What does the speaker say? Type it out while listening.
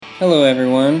Hello,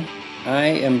 everyone. I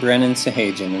am Brennan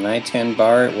Sahajian, and I tend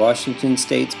bar at Washington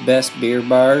State's best beer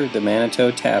bar, the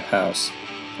Manitou Tap House.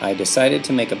 I decided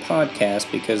to make a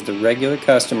podcast because the regular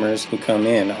customers who come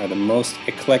in are the most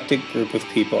eclectic group of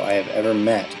people I have ever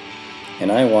met,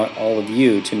 and I want all of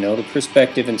you to know the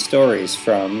perspective and stories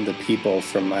from the people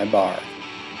from my bar.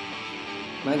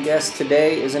 My guest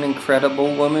today is an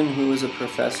incredible woman who is a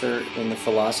professor in the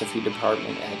philosophy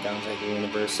department at Gonzaga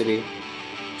University.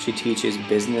 She teaches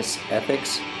business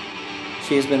ethics.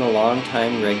 She has been a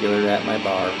long-time regular at my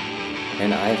bar,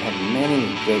 and I've had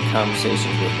many great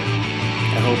conversations with her.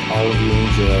 I hope all of you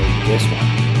enjoy this one.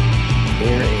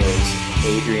 Here is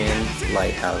Adrienne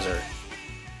Lighthouser.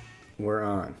 We're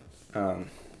on.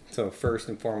 So first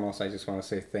and foremost, I just want to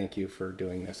say thank you for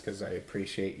doing this because I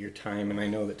appreciate your time, and I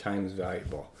know that time is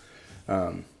valuable.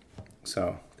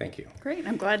 So thank you. Great.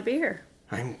 I'm glad to be here.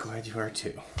 I'm glad you are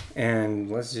too.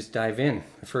 And let's just dive in.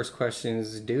 The first question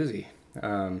is a doozy.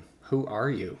 Who are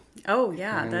you? Oh,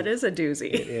 yeah, that is a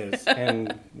doozy. It is.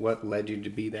 And what led you to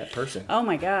be that person? Oh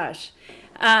my gosh.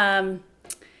 Wow,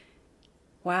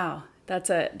 that's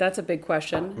a big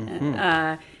question.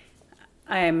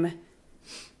 Mm-hmm.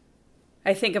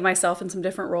 I think of myself in some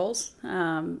different roles.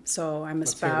 So I'm a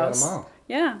Let's hear about spouse. them all.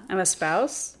 Yeah, I'm a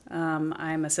spouse.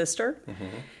 I'm a sister. Mm-hmm.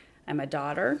 I'm a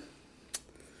daughter.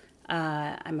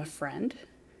 I'm a friend.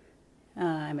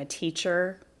 I'm a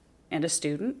teacher and a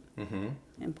student. Mm-hmm.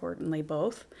 Importantly,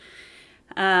 both.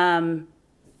 I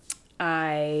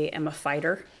am a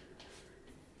fighter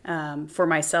for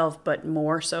myself, but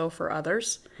more so for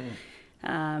others.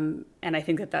 And I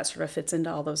think that sort of fits into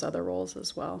all those other roles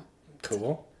as well.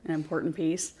 Cool. An important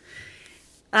piece.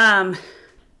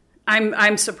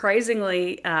 I'm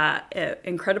surprisingly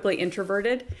incredibly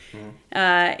introverted,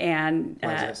 and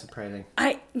Why is that surprising?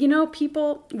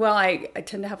 People. Well, I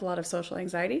tend to have a lot of social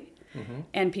anxiety,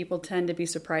 and people tend to be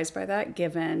surprised by that.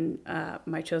 Given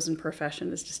my chosen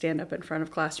profession is to stand up in front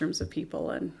of classrooms of people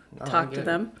and talk to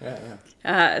them.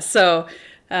 Yeah. So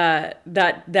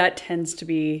that tends to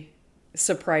be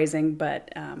surprising,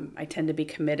 but I tend to be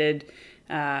committed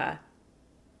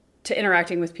to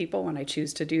interacting with people when I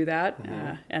choose to do that,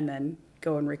 and then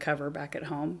go and recover back at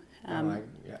home. I'm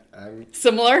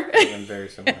Similar? I'm very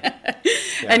similar. Yeah.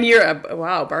 And you're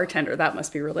a bartender. That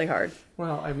must be really hard.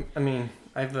 Well,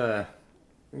 I've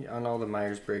on all the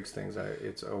Myers-Briggs things,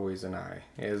 it's always an I.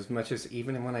 As much as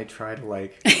even when I try to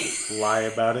lie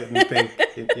about it and think,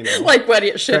 like what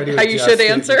it should, how you should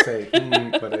answer. Say,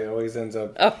 but it always ends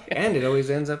up, and it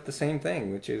always ends up the same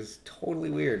thing, which is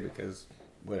totally weird because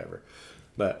whatever.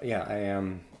 But yeah,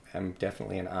 I'm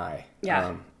definitely an I.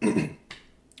 Yeah.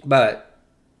 But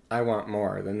I want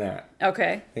more than that.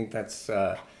 Okay. I think that's,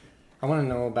 I want to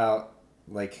know about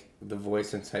the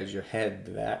voice inside your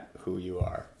head, that who you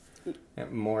are.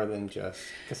 More than just,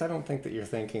 because I don't think that you're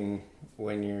thinking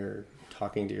when you're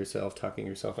talking yourself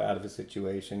out of a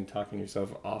situation, talking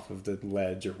yourself off of the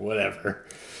ledge or whatever.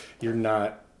 You're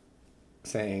not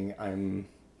saying I'm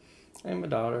a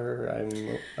daughter,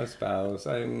 I'm a spouse,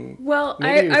 Well,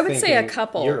 I would say a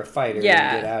couple. You're a fighter,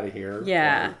 yeah. Get out of here,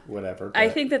 yeah. Or whatever. But I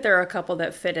think that there are a couple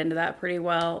that fit into that pretty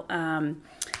well.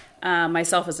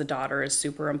 Myself as a daughter is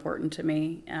super important to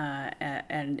me,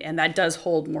 and that does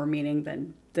hold more meaning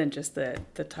than just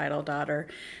the title daughter.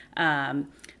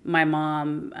 My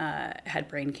mom had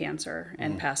brain cancer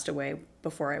and passed away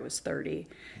before I was 30,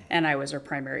 and I was her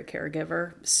primary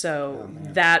caregiver. So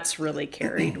that's really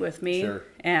carried with me. Sure.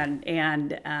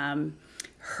 And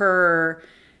her,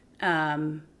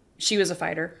 she was a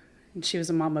fighter, and she was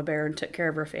a mama bear and took care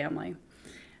of her family.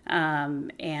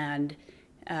 And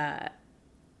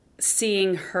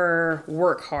seeing her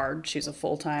work hard, she's a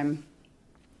full-time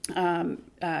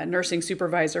nursing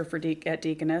supervisor at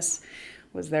Deaconess,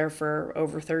 was there for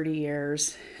over 30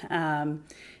 years.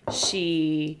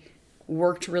 She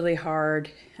worked really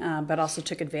hard, but also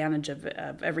took advantage of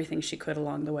everything she could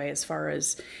along the way as far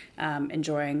as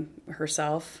enjoying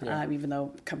herself, even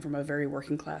though I come from a very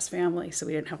working class family, so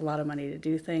we didn't have a lot of money to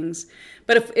do things.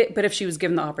 But if she was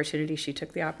given the opportunity, she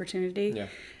took the opportunity. Yeah.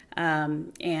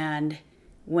 And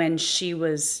when she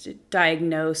was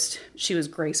diagnosed, she was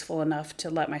graceful enough to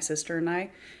let my sister and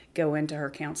I go into her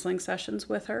counseling sessions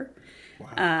with her,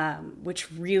 which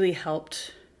really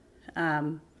helped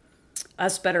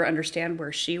us better understand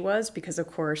where she was, because of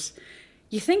course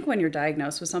you think when you're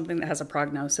diagnosed with something that has a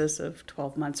prognosis of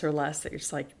 12 months or less that you're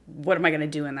just like, what am I going to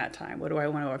do in that time? What do I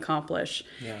want to accomplish?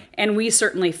 Yeah. And we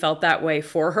certainly felt that way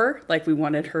for her. Like we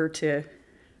wanted her to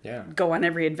go on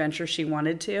every adventure she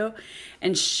wanted to.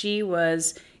 And she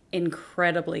was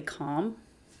incredibly calm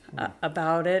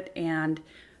about it and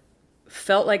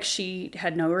felt like she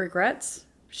had no regrets.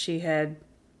 She had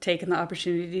taken the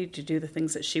opportunity to do the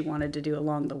things that she wanted to do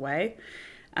along the way,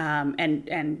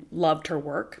 and loved her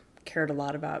work, cared a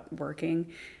lot about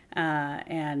working,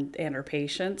 and her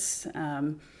patients.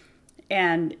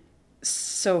 And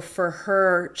so for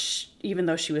her, even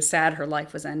though she was sad, her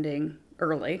life was ending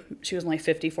early. She was only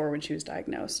 54 when she was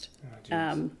diagnosed.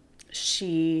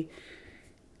 She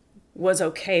was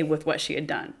okay with what she had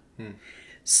done.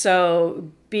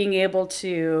 So being able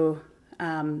to,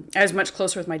 I was much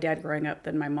closer with my dad growing up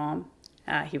than my mom.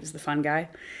 He was the fun guy.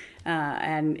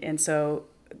 And so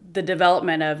the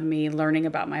development of me learning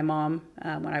about my mom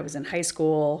when I was in high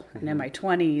school and in my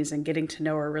 20s and getting to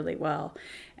know her really well,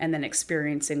 and then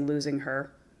experiencing losing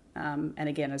her, and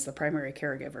again as the primary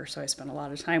caregiver, so I spent a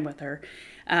lot of time with her.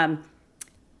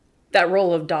 That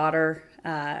role of daughter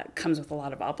comes with a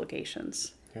lot of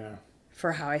obligations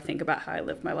for how I think about how I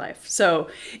live my life. So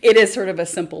it is sort of a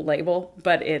simple label,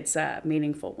 but it's a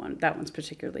meaningful one. That one's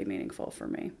particularly meaningful for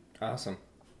me. Awesome.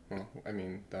 Well, I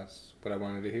mean, that's what I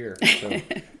wanted to hear. So,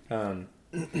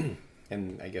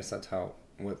 and I guess that's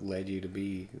what led you to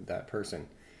be that person.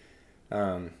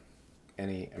 Do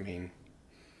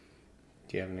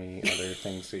you have any other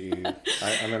things that you,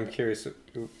 I'm curious,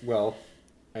 well,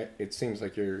 it seems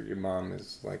like your mom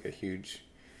is like a huge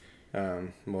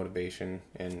motivation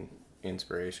and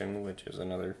inspiration, which is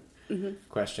another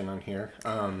question on here.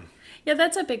 Yeah,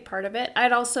 that's a big part of it.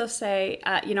 I'd also say,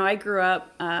 I grew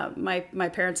up, my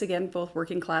parents, again, both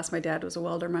working class. My dad was a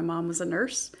welder. My mom was a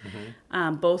nurse.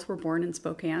 Both were born in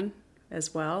Spokane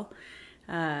as well.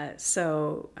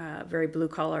 So very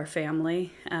blue-collar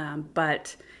family.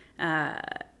 But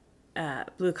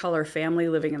blue-collar family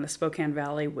living in the Spokane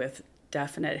Valley with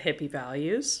definite hippie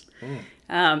values.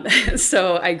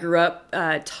 So I grew up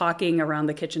talking around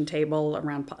the kitchen table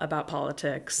about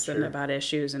politics and about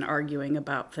issues and arguing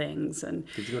about things. And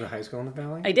did you go to high school in the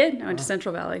Valley? I did. I went to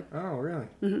Central Valley. Oh, really?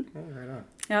 Mm-hmm. Oh, right on.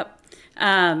 Yep.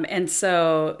 And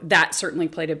so that certainly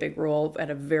played a big role at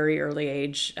a very early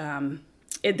age.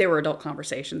 They were adult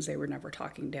conversations. They were never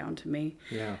talking down to me.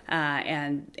 Yeah.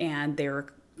 And they were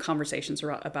conversations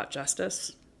about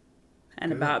justice.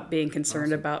 And about being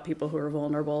concerned about people who are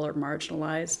vulnerable or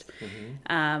marginalized.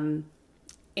 And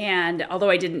although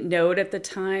I didn't know it at the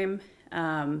time,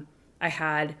 I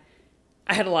had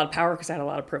a lot of power because I had a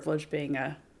lot of privilege being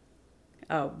a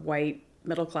white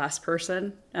middle-class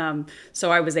person.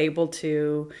 So I was able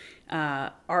to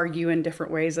argue in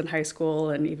different ways in high school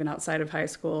and even outside of high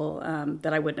school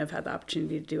that I wouldn't have had the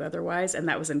opportunity to do otherwise. And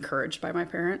that was encouraged by my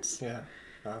parents. Yeah,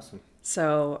 awesome.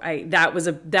 So that was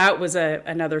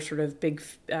another sort of big,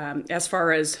 as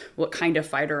far as what kind of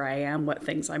fighter I am, what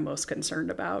things I'm most concerned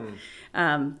about.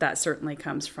 That certainly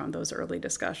comes from those early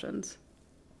discussions.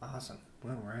 Awesome.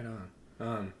 Well, right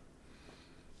on.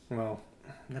 Well,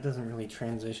 that doesn't really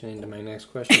transition into my next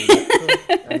question.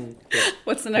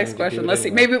 What's the next question? Let's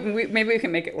see. Maybe we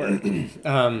can make it work.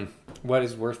 What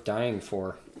is worth dying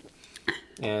for?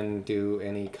 And do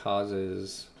any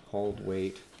causes hold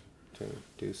weight to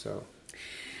do so?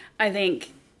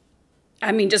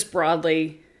 Just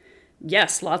broadly,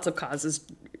 yes, lots of causes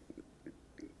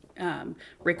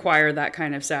require that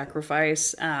kind of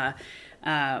sacrifice.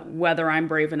 Whether I'm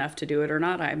brave enough to do it or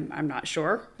not, I'm not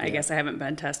sure. I guess I haven't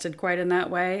been tested quite in that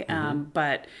way.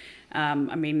 But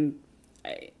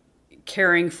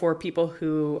caring for people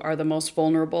who are the most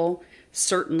vulnerable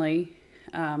certainly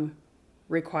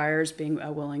requires being a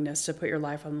willingness to put your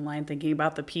life on the line, thinking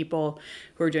about the people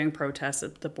who are doing protests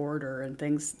at the border and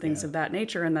things of that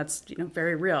nature. And that's,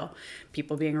 very real.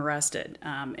 People being arrested,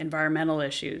 environmental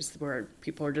issues where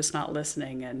people are just not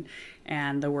listening,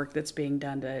 and the work that's being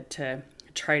done to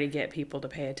try to get people to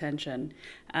pay attention.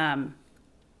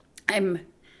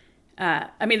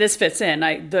 This fits in.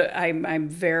 I'm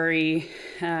very,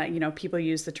 people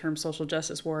use the term social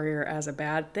justice warrior as a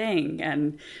bad thing,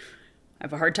 and I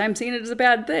have a hard time seeing it as a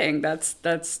bad thing.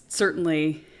 That's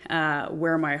certainly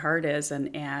where my heart is,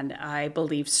 and I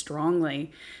believe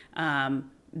strongly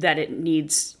that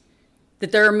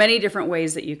there are many different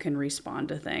ways that you can respond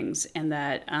to things, and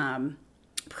that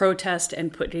protest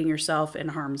and putting yourself in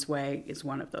harm's way is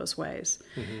one of those ways.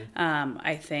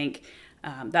 I think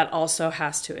that also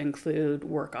has to include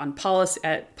work on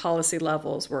at policy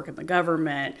levels, work in the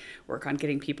government, work on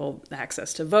getting people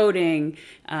access to voting.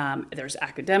 There's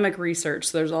academic research.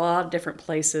 So there's a lot of different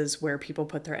places where people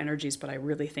put their energies, but I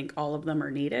really think all of them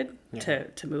are needed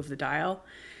to move the dial.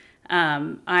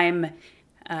 I'm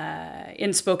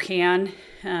in Spokane.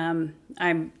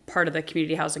 I'm part of the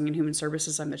Community Housing and Human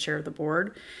Services. I'm the chair of the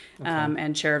board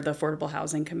and chair of the Affordable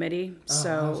Housing Committee.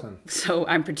 Awesome. So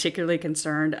I'm particularly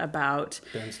concerned about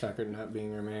Ben Stuckert not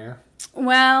being your mayor.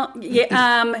 Well,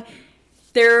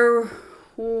 there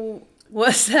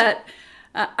was that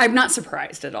I'm not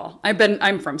surprised at all.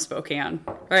 I'm from Spokane,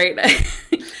 right?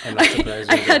 I'm not surprised.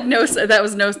 I had that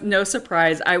was no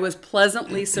surprise. I was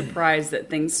pleasantly surprised that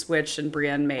things switched and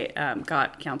Brienne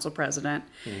got council president.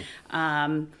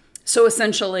 So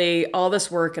essentially, all this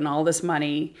work and all this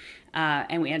money,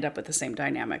 and we end up with the same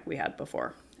dynamic we had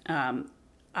before. I'm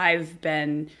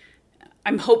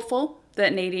hopeful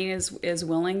that Nadine is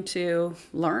willing to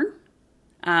learn,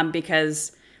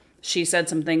 because she said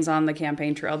some things on the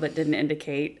campaign trail that didn't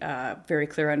indicate very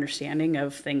clear understanding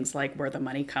of things like where the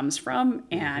money comes from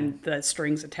and the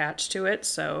strings attached to it.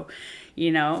 So,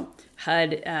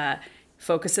 HUD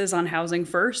focuses on housing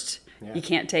first. Yeah. You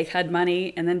can't take HUD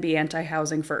money and then be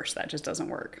anti-housing first. That just doesn't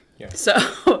work. Yeah.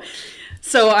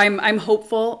 So I'm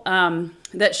hopeful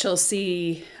that she'll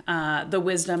see the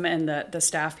wisdom and the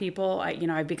staff people.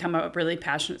 I've become a really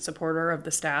passionate supporter of the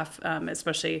staff,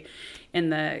 especially in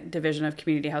the Division of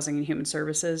Community Housing and Human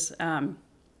Services.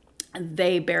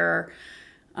 They bear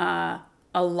a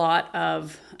lot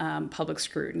of public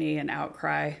scrutiny and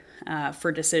outcry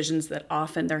for decisions that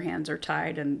often their hands are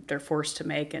tied and they're forced to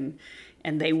make, and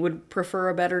they would prefer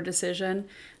a better decision.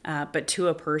 But to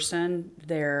a person,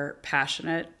 they're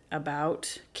passionate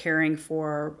about caring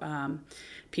for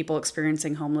people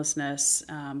experiencing homelessness,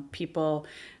 people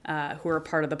who are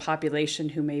part of the population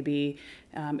who maybe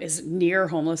is near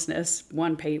homelessness,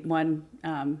 one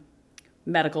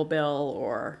medical bill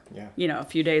or a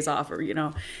few days off, or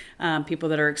people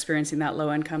that are experiencing that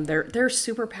low income. They're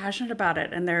super passionate about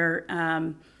it,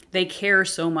 and they care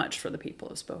so much for the people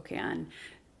of Spokane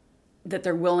that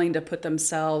they're willing to put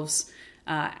themselves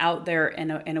out there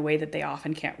in a way that they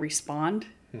often can't respond.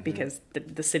 Because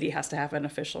the city has to have an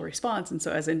official response, and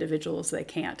so as individuals they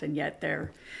can't, and yet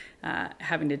they're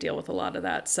having to deal with a lot of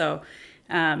that. So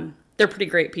they're pretty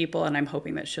great people, and I'm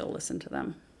hoping that she'll listen to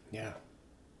them. Yeah,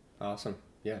 awesome.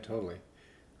 Yeah, totally.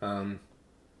 Well,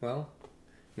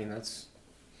 I mean that's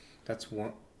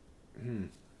one.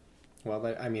 Well,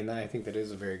 I think that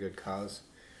is a very good cause.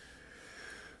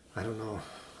 I don't know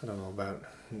about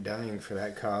dying for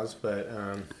that cause, but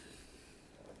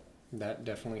that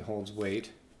definitely holds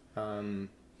weight.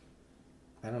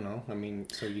 I don't know. I mean,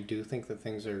 so you do think that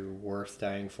things are worth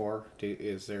dying for?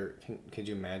 Could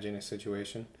you imagine a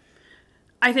situation?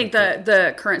 I think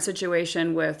the current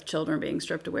situation with children being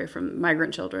stripped away from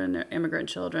migrant children, immigrant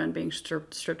children being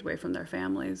stripped away from their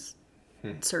families,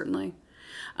 certainly.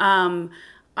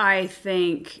 I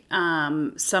think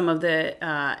some of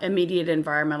the immediate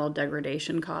environmental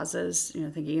degradation causes,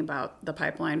 thinking about the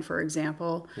pipeline, for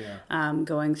example,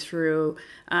 going through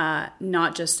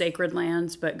not just sacred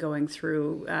lands, but going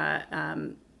through,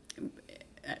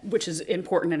 which is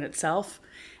important in itself.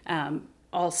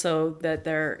 Also, that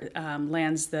they're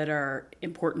lands that are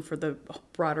important for the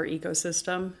broader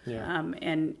ecosystem.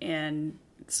 And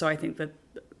so I think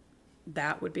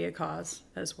that would be a cause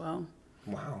as well.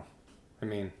 Wow. I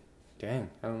mean,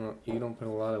 dang, I don't know. You don't put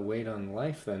a lot of weight on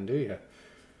life then, do you?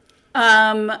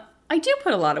 I do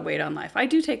put a lot of weight on life. I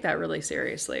do take that really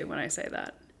seriously when I say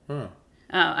that.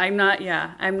 I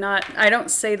don't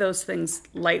say those things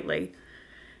lightly.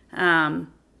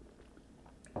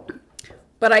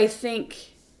 But I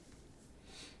think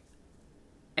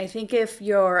if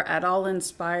you're at all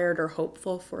inspired or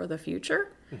hopeful for the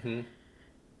future,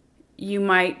 you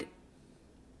might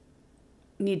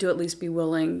need to at least be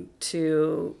willing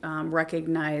to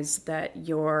recognize that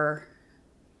your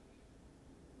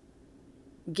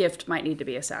gift might need to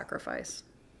be a sacrifice.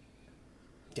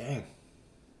 Dang.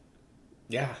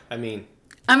 Yeah, I mean,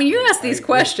 you ask these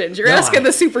questions. You're asking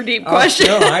the super deep questions.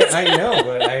 No, I know,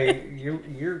 but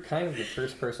you're kind of the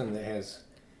first person that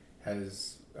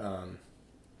has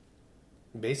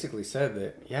basically said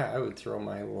that, I would throw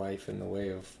my life in the way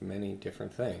of many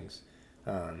different things.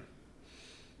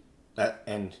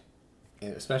 And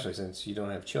especially since you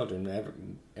don't have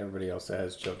children, everybody else that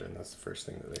has children, that's the first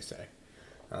thing that they say.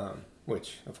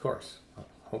 Which, of course, I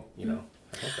hope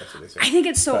that's what they say. I think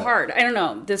it's so hard. I don't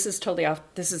know. This is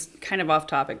kind of off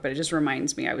topic, but it just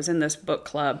reminds me. I was in this book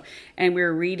club, and we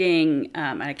were reading,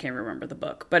 I can't remember the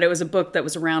book, but it was a book that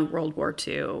was around World War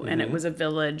II, and it was a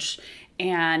village,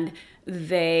 and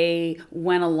they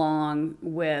went along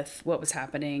with what was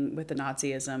happening with the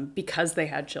Nazism because they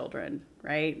had children,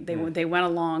 right? They went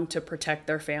along to protect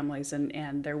their families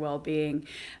and their well-being.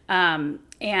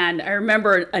 And I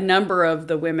remember a number of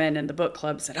the women in the book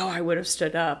club said, I would have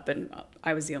stood up. And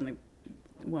I was the only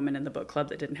woman in the book club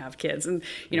that didn't have kids. And,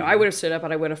 I would have stood up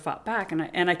and I would have fought back.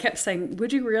 And I kept saying,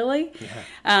 would you really?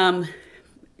 Yeah.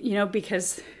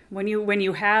 Because when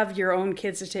you have your own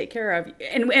kids to take care of,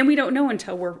 and we don't know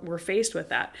until we're faced with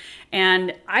that.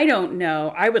 And I don't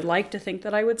know. I would like to think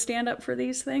that I would stand up for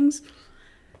these things,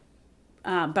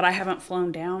 but I haven't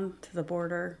flown down to the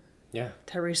border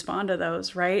to respond to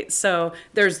those, right? So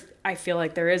I feel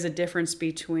like there is a difference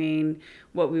between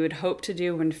what we would hope to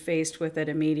do when faced with it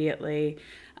immediately,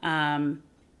 and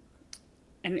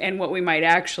what we might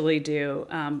actually do,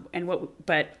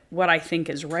 but what I think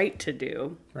is right to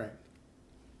do. Right.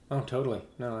 Oh, totally.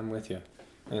 No, I'm with you.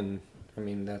 And I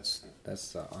mean, that's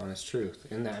the honest truth.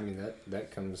 And that's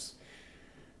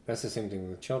the same thing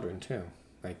with children too.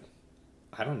 Like,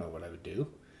 I don't know what I would do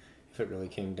if it really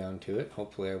came down to it.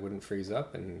 Hopefully I wouldn't freeze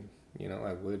up, and,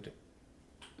 I would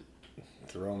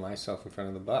throw myself in front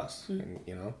of the bus. And,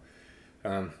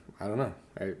 I don't know.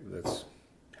 That's,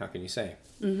 how can you say?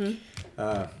 Mm-hmm.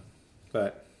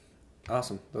 But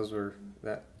awesome. Those were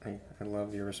I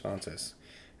love your responses.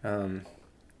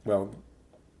 Well,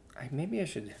 I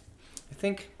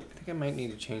think I might need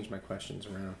to change my questions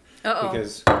around. Uh-oh.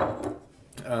 Because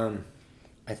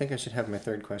I think I should have my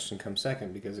third question come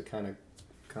second, because it kind of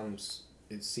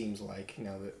it seems like,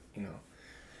 now that,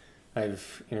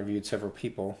 I've interviewed several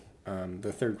people,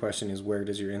 the third question is, where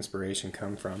does your inspiration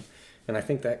come from? And I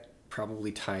think that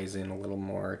probably ties in a little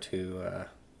more to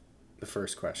the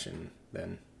first question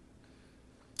than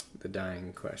the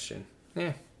dying question.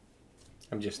 Yeah.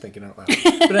 I'm just thinking out loud.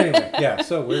 But anyway, yeah.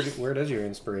 So where does your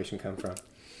inspiration come from?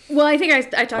 Well, I think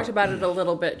I talked about it a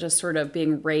little bit, just sort of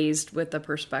being raised with the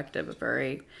perspective of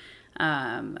very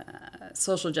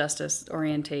social justice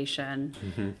orientation.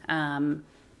 Mm-hmm.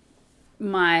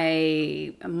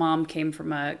 My mom came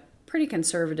from a pretty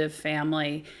conservative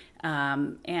family,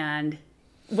 and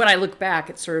when I look back,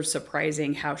 it's sort of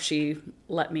surprising how she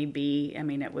let me be. I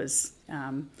mean, it was...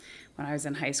 when I was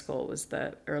in high school, it was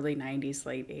the early 90s,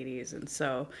 late 80s. And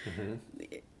so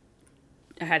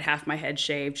I had half my head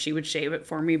shaved. She would shave it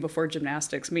for me before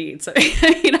gymnastics meets.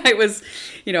 I was,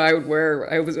 I would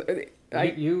wear,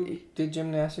 You did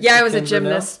gymnastics? Yeah, I was a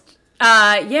gymnast.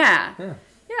 Yeah.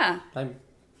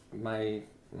 My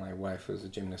wife was a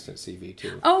gymnast at CV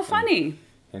too. Oh, funny.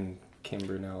 And Kim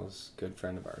Brunel's a good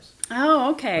friend of ours.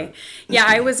 Oh, okay. Yeah,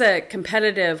 I was a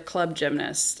competitive club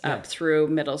gymnast up through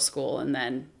middle school, and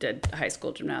then did high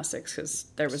school gymnastics because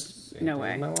there was no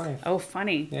way. My wife. Oh,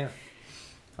 funny. Yeah.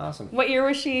 Awesome. What year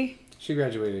was she? She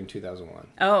graduated in 2001.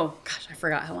 Oh, gosh, I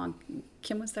forgot how long.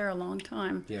 Kim was there a long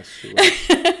time. Yes, she was.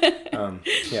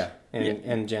 Yeah,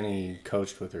 and Jenny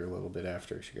coached with her a little bit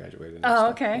after she graduated.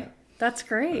 Oh, okay. Yeah. That's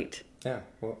great. Yeah,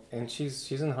 well, and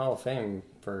she's in the Hall of Fame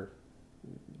for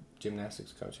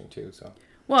gymnastics coaching too, so.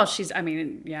 Well, gosh. She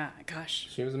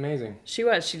was amazing. She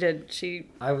was.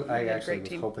 I actually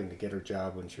was hoping to get her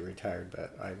job when she retired,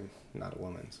 but I'm not a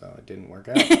woman, so it didn't work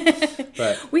out.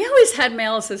 But we always had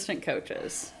male assistant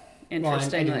coaches. Interestingly, well,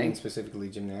 I didn't mean specifically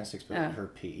gymnastics, but her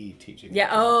PE teaching. Yeah.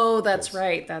 Oh, that's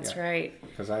right. That's right.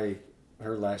 Because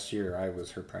her last year, I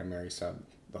was her primary sub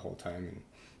the whole time, and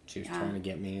she was trying to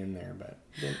get me in there, but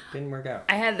didn't work out.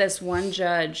 I had this one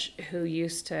judge who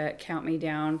used to count me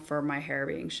down for my hair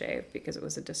being shaved because it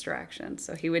was a distraction.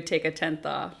 So he would take a 10th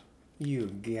off. You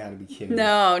gotta be kidding me.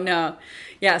 No.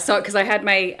 Yeah, so because I had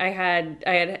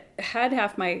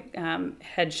half my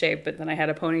head shaved, but then I had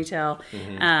a ponytail.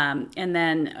 Mm-hmm. And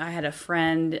then I had a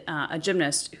friend, a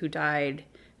gymnast, who died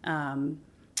in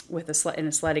a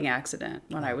sledding accident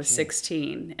when I was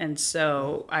 16. And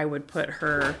so I would put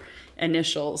her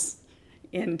initials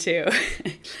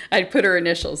I'd put her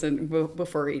initials in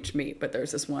before each meet, but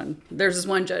there's this one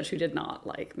judge who did not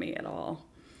like me at all.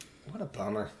 What a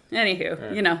bummer.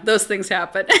 Anywho, those things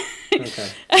happen.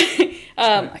 Okay.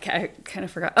 I kind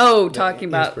of forgot. Oh, talking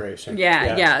about inspiration.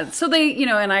 Yeah. So they,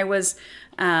 and I was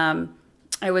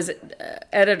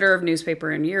editor of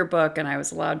newspaper and yearbook, and I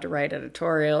was allowed to write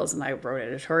editorials, and I wrote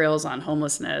editorials on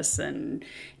homelessness and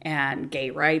gay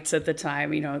rights at the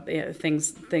time,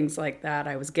 things like that.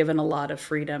 I was given a lot of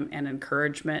freedom and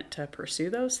encouragement to pursue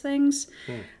those things,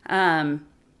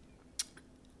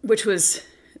 which was,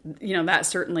 that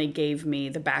certainly gave me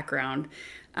the background.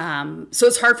 So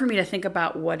it's hard for me to think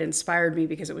about what inspired me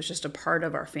because it was just a part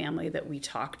of our family that we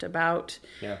talked about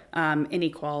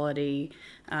inequality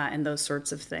and those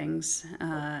sorts of things.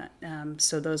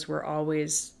 So those were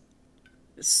always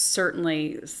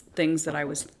certainly things that I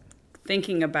was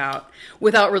thinking about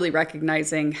without really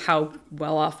recognizing how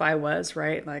well off I was,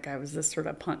 right? Like I was this sort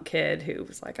of punk kid who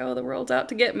was like, oh, the world's out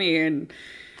to get me. And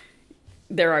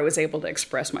there I was able to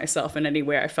express myself in any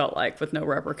way I felt like with no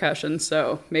repercussions.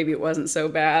 So maybe it wasn't so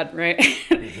bad, right?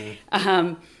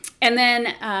 Mm-hmm. And then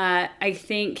I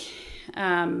think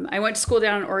I went to school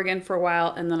down in Oregon for a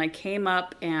while, and then I came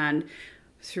up and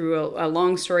through a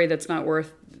long story that's not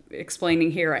worth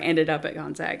explaining here, I ended up at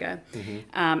Gonzaga.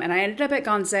 And I ended up at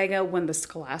Gonzaga when the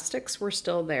scholastics were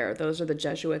still there. Those are the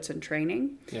Jesuits in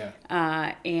training. Yeah.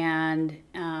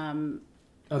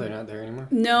 Oh, they're not there anymore?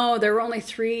 No, there were only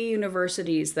 3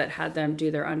 universities that had them do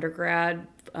their undergrad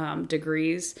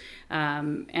degrees.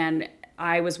 And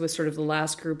I was with sort of the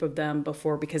last group of them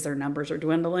because their numbers are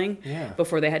dwindling,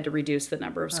 before they had to reduce the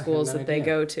number of schools that they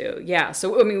go to. Yeah.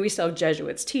 So, I mean, we still have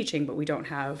Jesuits teaching, but we don't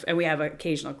have, and we have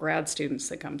occasional grad students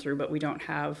that come through, but we don't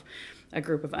have a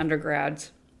group of undergrads.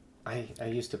 I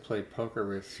used to play poker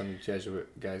with some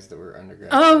Jesuit guys that were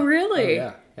undergrads. Oh, really?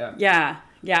 Oh, yeah.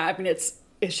 Yeah. I mean, it's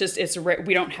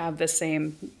we don't have the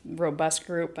same robust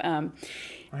group. I had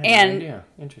no idea.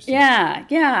 Interesting. Yeah.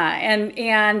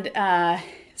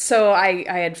 So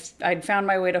I'd found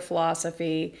my way to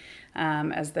philosophy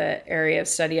as the area of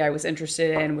study I was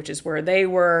interested in, which is where they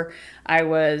were. I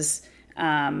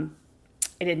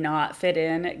did not fit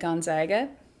in at Gonzaga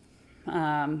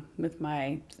with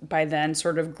my, by then,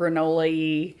 sort of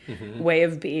granola-y way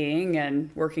of being and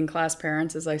working class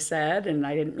parents, as I said, and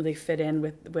I didn't really fit in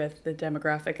with the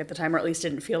demographic at the time, or at least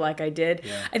didn't feel like I did.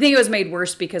 Yeah. I think it was made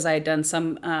worse because I had done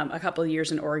a couple of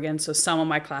years in Oregon, so some of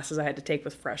my classes I had to take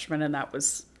with freshmen, and that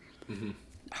was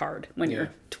hard when you're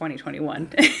 2021.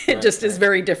 It just is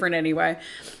very different anyway.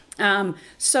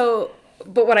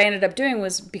 But what I ended up doing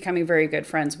was becoming very good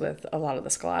friends with a lot of the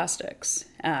scholastics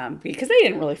because they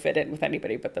didn't really fit in with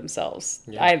anybody but themselves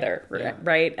either,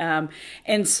 right?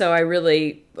 And so I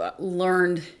really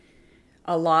learned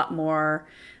a lot more,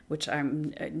 which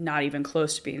I'm not even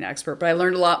close to being an expert, but I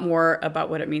learned a lot more about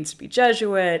what it means to be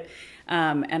Jesuit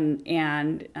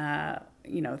and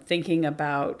thinking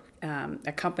about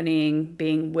accompanying,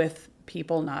 being with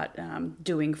people, not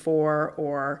doing for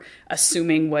or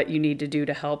assuming what you need to do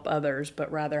to help others,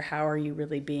 but rather how are you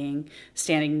really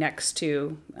standing next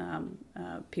to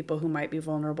people who might be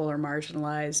vulnerable or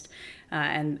marginalized,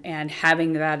 and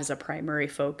having that as a primary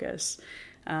focus.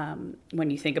 When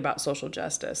you think about social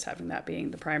justice, having that being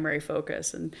the primary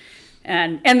focus, and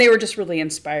they were just really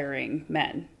inspiring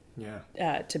men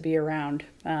to be around.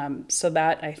 So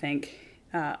that, I think,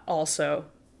 also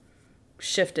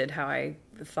shifted how I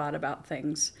thought about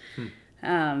things.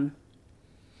 And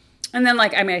then,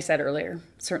 I said earlier,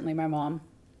 certainly my mom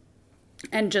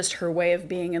and just her way of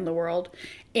being in the world,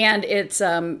 and it's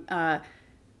a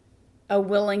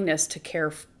willingness to care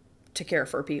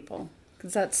for people,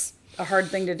 because that's a hard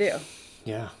thing to do.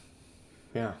 Yeah,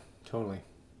 totally.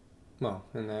 Well,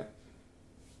 and that,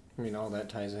 all that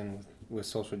ties in with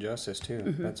social justice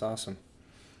too. That's awesome.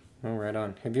 Well, right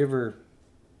on. Have you ever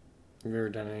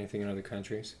done anything in other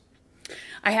countries?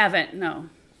 I haven't, no.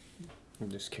 I'm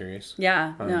just curious.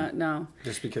 Yeah, no.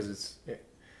 Just because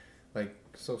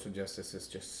social justice is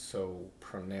just so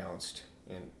pronounced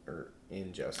or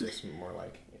injustice, more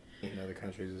like in other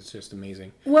countries. It's just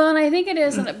amazing. Well, and I think it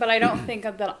is, but I don't think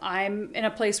that I'm in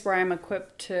a place where I'm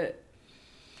equipped to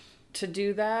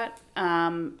do that.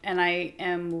 And I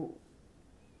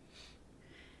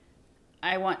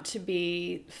want to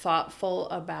be thoughtful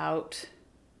about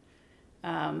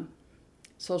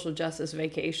social justice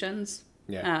vacations.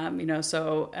 Yeah.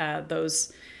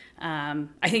 Those, I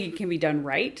think it can be done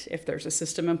right if there's a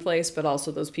system in place, but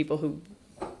also those people who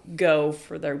go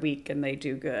for their week and they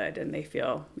do good and they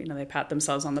feel, they pat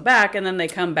themselves on the back, and then they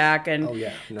come back and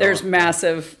there's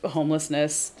massive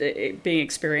homelessness being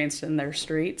experienced in their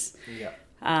streets. Yeah.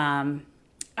 I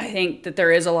think that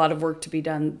there is a lot of work to be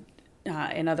done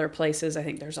in other places. I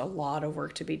think there's a lot of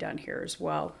work to be done here as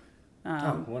well.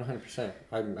 100%.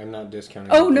 I'm not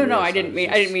discounting. Oh, no, I didn't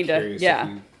mean to.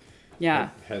 Yeah.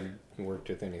 Had worked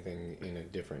with anything in a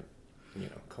different,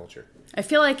 culture. I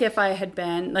feel like if I had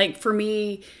been, for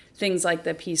me, things like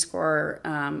the Peace Corps,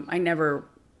 I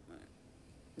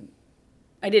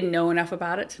didn't know enough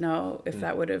about it to know if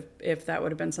that would have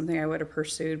been something I would have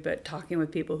pursued. But talking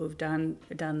with people who've done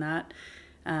that,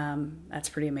 that's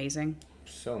pretty amazing.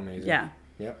 So amazing. Yeah.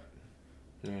 Yep.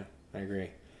 Yeah, I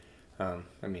agree. I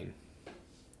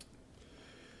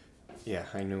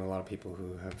knew a lot of people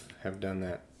who have done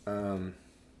that. All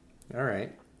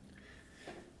right.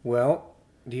 Well,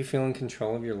 do you feel in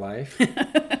control of your life?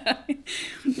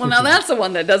 Well, now that's the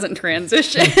one that doesn't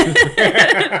transition.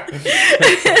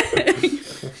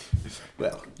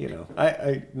 Well,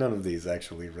 I none of these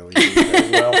actually really do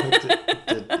very well.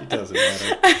 It doesn't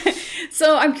matter.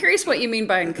 So I'm curious what you mean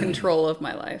by in control of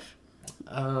my life.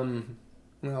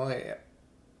 Well,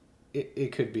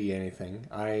 it could be anything.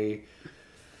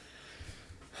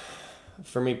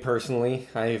 For me personally,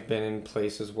 I have been in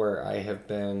places where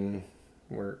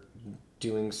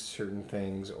doing certain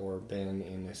things or been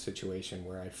in a situation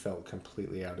where I felt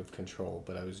completely out of control,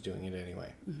 but I was doing it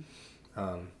anyway.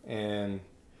 I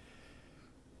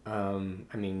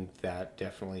mean, that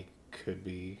definitely could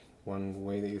be one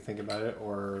way that you think about it,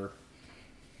 or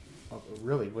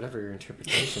really whatever your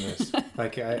interpretation is.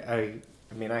 Like I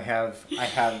mean, I have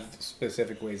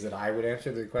specific ways that I would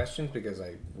answer the questions because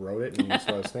I wrote it and that's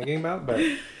what I was thinking about. But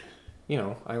you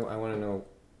know, I want to know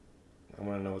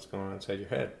what's going on inside your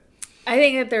head. I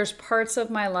think that there's parts of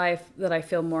my life that I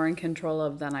feel more in control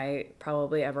of than I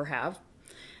probably ever have.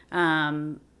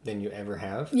 Than you ever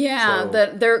have? Yeah, so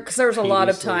that because there was a lot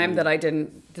of time that I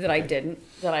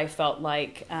felt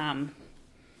like I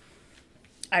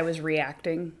was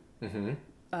reacting, and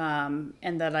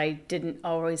that I didn't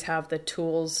always have the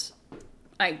tools.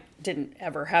 I didn't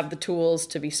ever have the tools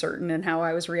to be certain in how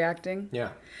I was reacting. Yeah.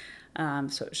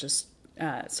 So it's just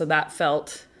so that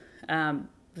felt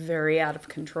very out of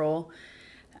control.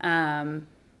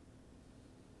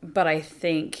 But I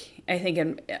think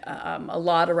in a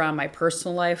lot around my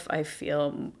personal life, I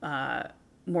feel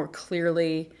more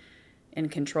clearly in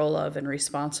control of and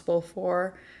responsible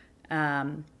for.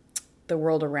 The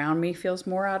world around me feels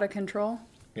more out of control.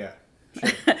 Yeah.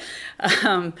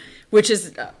 Sure. Which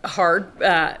is hard.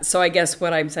 So I guess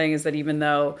what I'm saying is that even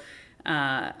though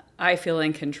I feel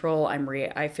in control,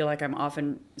 I feel like I'm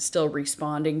often still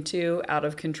responding to out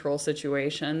of control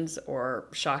situations or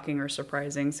shocking or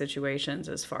surprising situations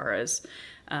as far as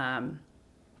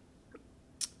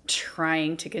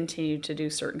trying to continue to do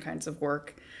certain kinds of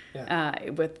work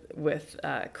with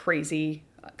crazy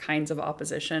kinds of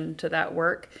opposition to that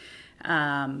work.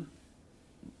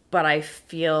 But I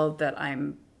feel that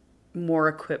I'm more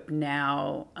equipped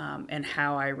now in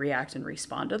how I react and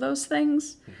respond to those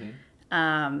things.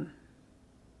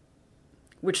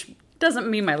 Which doesn't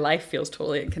mean my life feels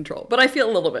totally in control, but I feel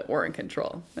a little bit more in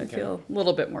control. I feel a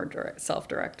little bit more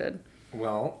self-directed.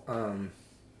 Well,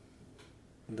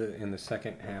 in the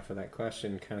second half of that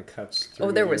question kind of cuts through.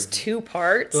 Oh, there was 2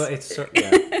 parts? Well, it's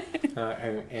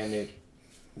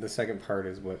the second part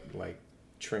is what like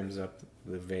trims up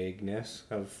the vagueness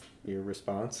of your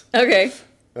response. Okay.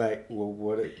 Like, well,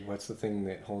 what's the thing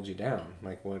that holds you down?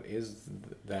 Like, what is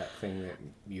that thing that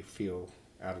you feel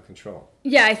out of control?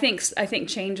 Yeah, I think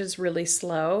change is really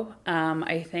slow.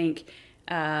 I think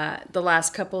the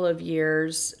last couple of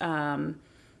years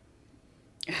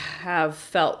have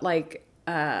felt like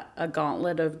a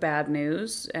gauntlet of bad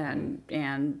news and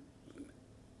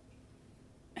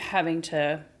having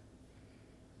to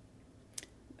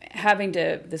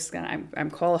I'm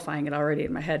qualifying it already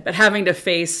in my head, but having to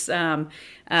face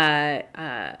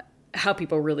how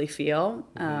people really feel.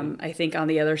 I think on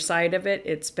the other side of it,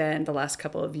 it's been the last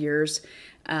couple of years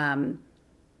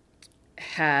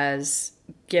has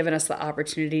given us the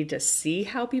opportunity to see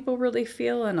how people really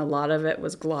feel, and a lot of it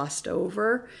was glossed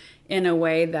over in a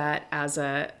way that as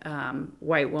a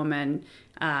white woman,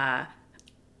 I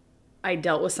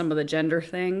dealt with some of the gender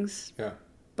things. Yeah.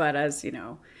 But as you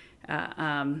know,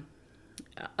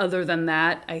 other than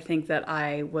that, I think that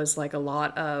I was like a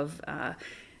lot of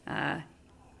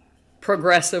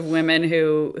progressive women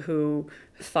who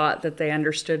thought that they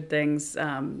understood things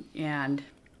and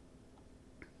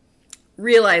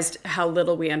realized how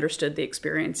little we understood the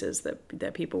experiences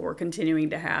that people were continuing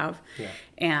to have. Yeah.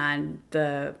 And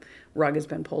the rug has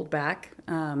been pulled back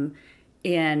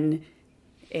in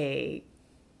a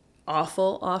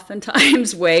awful,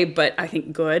 oftentimes way, but I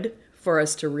think good for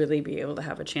us to really be able to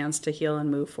have a chance to heal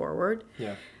and move forward.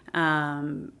 Yeah.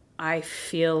 I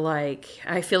feel like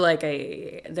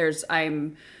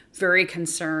I'm very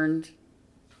concerned.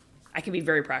 I can be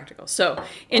very practical. So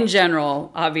in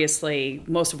general, obviously,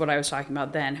 most of what I was talking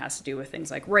about then has to do with things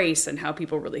like race and how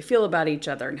people really feel about each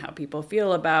other and how people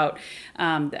feel about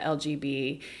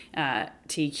the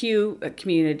LGBTQ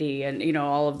community and, you know,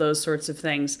 all of those sorts of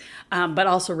things. But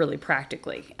also really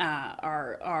practically,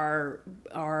 our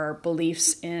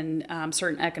beliefs in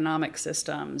certain economic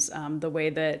systems, the way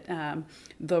that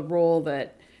the role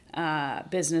that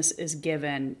business is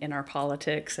given in our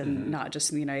politics and not just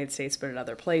in the United States but in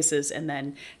other places, and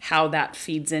then how that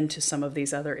feeds into some of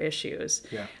these other issues.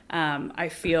 Yeah. I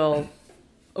feel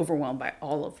overwhelmed by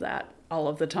all of that all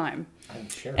of the time. I'm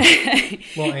sure.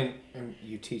 Well, and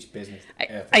you teach business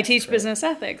ethics. I teach business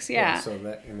ethics, yeah. So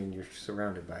that, I mean, you're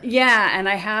surrounded by it. Yeah, and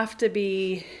I have to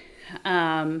be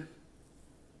I'm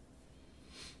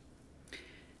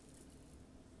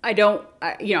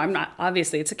not,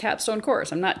 obviously it's a capstone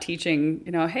course. I'm not teaching,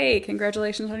 hey,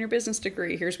 congratulations on your business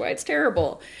degree. Here's why it's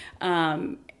terrible.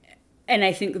 And And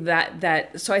I think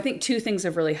so I think two things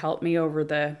have really helped me over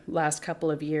the last couple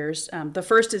of years. The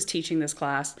first is teaching this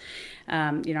class.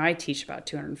 I teach about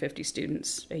 250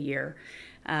 students a year.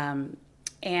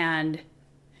 And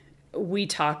we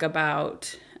talk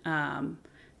about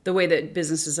the way that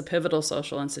business is a pivotal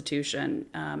social institution,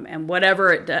 and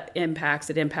whatever it impacts,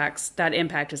 that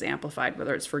impact is amplified,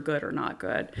 whether it's for good or not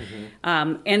good.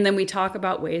 And then we talk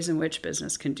about ways in which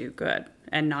business can do good,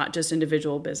 and not just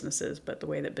individual businesses, but the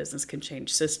way that business can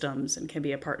change systems and can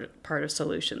be a part of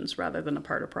solutions rather than a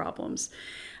part of problems.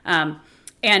 And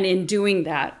in doing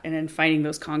that, and in finding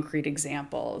those concrete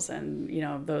examples, and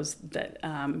those that,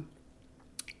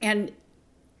 and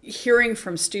hearing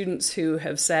from students who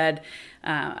have said,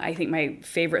 I think my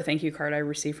favorite thank you card I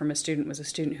received from a student was a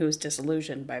student who was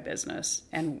disillusioned by business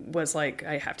and was like,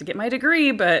 I have to get my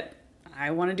degree, but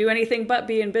I want to do anything but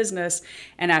be in business.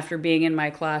 And after being in my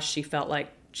class, she felt like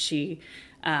she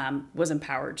was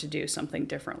empowered to do something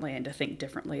differently and to think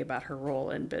differently about her role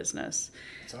in business.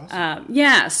 That's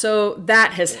awesome. So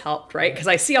that has helped, right? Because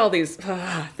I see all these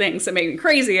things that make me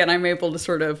crazy, and I'm able to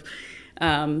sort of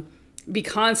be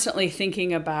constantly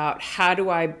thinking about how do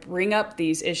I bring up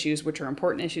these issues, which are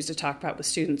important issues to talk about with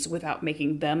students, without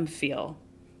making them feel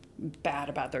bad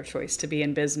about their choice to be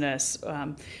in business,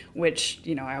 which,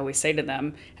 I always say to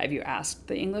them, have you asked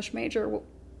the English major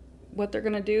what they're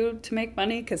going to do to make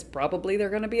money? Because probably they're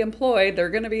going to be employed. They're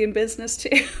going to be in business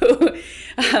too.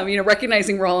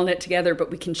 Recognizing we're all in it together,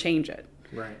 but we can change it.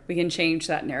 Right. We can change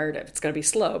that narrative. It's going to be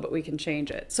slow, but we can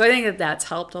change it. So I think that that's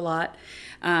helped a lot.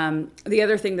 The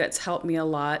other thing that's helped me a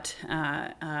lot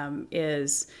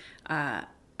is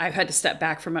I've had to step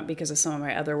back from it because of some of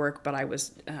my other work, but I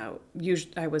was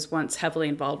once heavily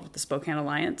involved with the Spokane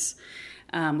Alliance,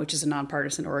 which is a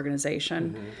nonpartisan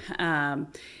organization.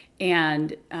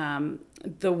 And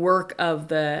the work of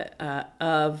the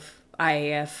of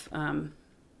IAF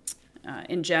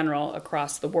in general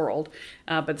across the world,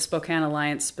 but the Spokane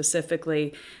Alliance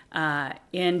specifically,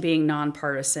 in being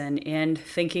nonpartisan, in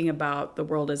thinking about the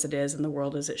world as it is and the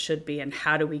world as it should be, and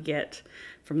how do we get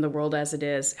from the world as it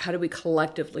is, how do we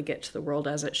collectively get to the world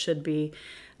as it should be,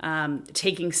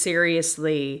 taking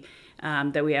seriously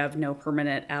that we have no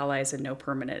permanent allies and no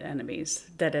permanent enemies,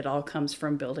 that it all comes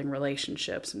from building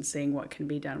relationships and seeing what can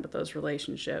be done with those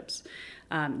relationships.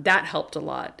 That helped a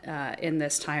lot in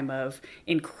this time of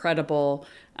incredible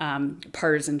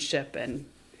partisanship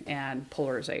and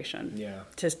polarization. Yeah.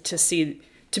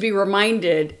 To be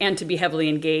reminded and to be heavily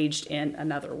engaged in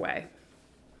another way.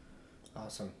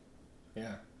 Awesome.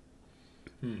 Yeah.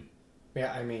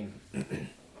 Yeah, I mean,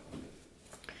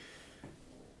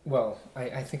 well,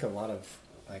 I think a lot of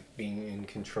like being in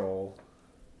control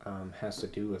has to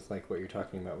do with like what you're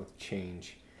talking about with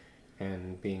change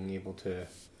and being able to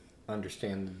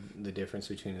understand the difference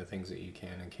between the things that you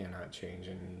can and cannot change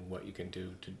and what you can do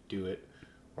to do it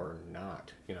or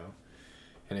not,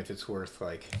 and if it's worth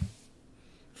like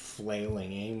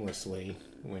flailing aimlessly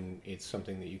when it's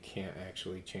something that you can't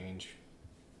actually change,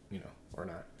 or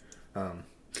not.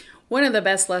 One of the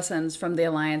best lessons from the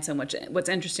Alliance, and what's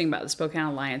interesting about the Spokane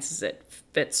Alliance, is it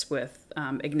fits with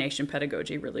Ignatian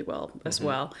pedagogy really well as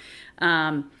well.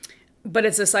 But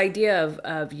it's this idea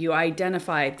of you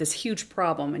identify this huge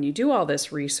problem and you do all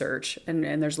this research,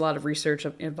 and there's a lot of research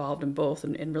involved in both,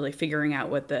 and really figuring out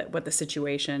what the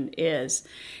situation is.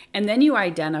 And then you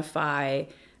identify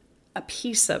a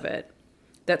piece of it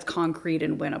that's concrete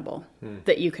and winnable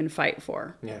that you can fight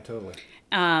for. Yeah, totally.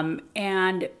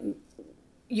 And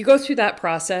you go through that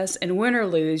process, and win or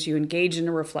lose, you engage in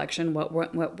a reflection, what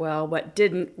went well, what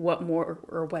didn't, what more,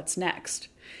 or what's next,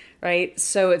 right?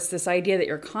 So it's this idea that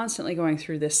you're constantly going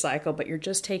through this cycle, but you're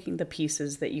just taking the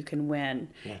pieces that you can win.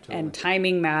 Yeah, totally. And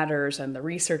timing matters, and the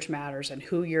research matters, and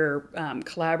who you're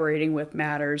collaborating with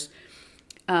matters.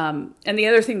 And the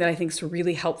other thing that I think is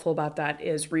really helpful about that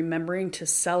is remembering to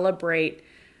celebrate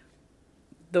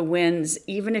the wins,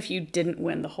 even if you didn't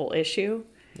win the whole issue.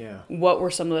 Yeah. What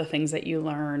were some of the things that you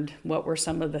learned? What were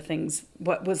some of the things,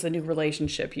 what was the new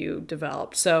relationship you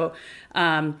developed? So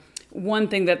one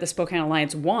thing that the Spokane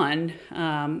Alliance won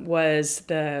was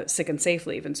the Sick and Safe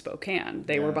Leave in Spokane.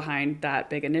 They were behind that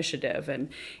big initiative.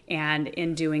 And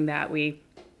in doing that, we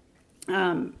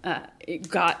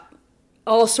got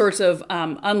all sorts of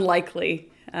unlikely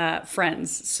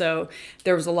friends. So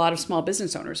there was a lot of small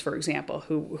business owners, for example,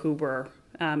 who were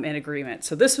in agreement.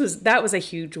 So that was a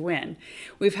huge win.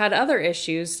 We've had other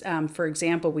issues. For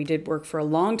example, we did work for a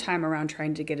long time around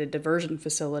trying to get a diversion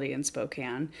facility in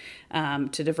Spokane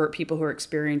to divert people who are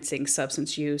experiencing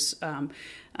substance use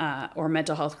or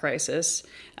mental health crisis,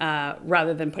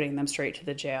 rather than putting them straight to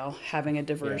the jail, having a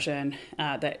diversion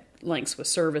that links with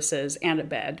services and a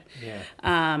bed. Yeah.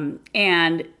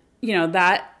 And,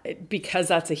 that, because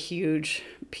that's a huge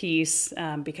piece,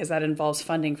 because that involves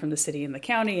funding from the city and the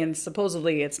county, and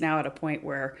supposedly it's now at a point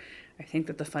where I think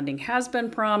that the funding has been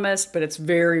promised, but it's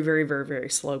very, very, very, very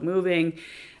slow moving.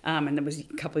 And it was a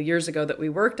couple of years ago that we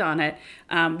worked on it.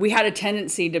 We had a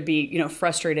tendency to be,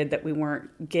 frustrated that we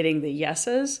weren't getting the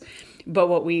yeses. But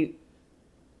what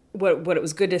it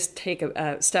was good to take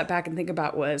a step back and think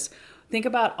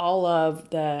about all of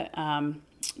the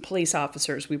police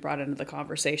officers we brought into the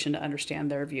conversation to understand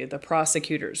their view, the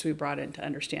prosecutors we brought in to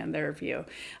understand their view,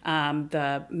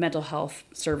 the mental health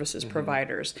services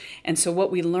providers. And so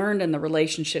what we learned and the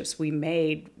relationships we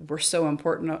made were so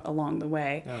important along the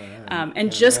way. Oh, yeah.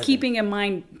 And just keeping in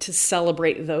mind to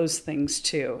celebrate those things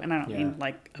too. And I don't mean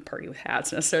like a party with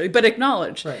hats necessarily, but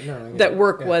acknowledge that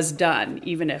work was done,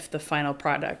 even if the final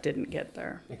product didn't get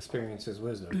there. Experience is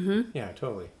wisdom. Yeah,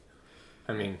 totally.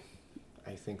 I mean,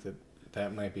 I think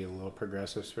that might be a little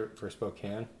progressive for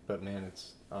Spokane, but man,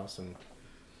 it's awesome.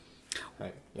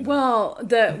 Well,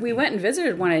 we went and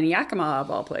visited one in Yakima of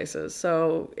all places.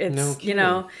 So it's, No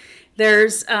kidding.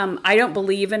 There's, I don't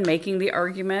believe in making the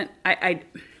argument. I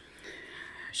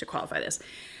should qualify this.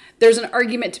 There's an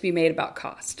argument to be made about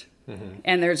cost.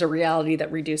 And there's a reality that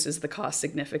reduces the cost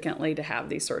significantly to have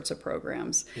these sorts of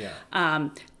programs. Yeah.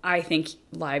 I think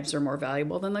lives are more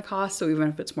valuable than the cost. So even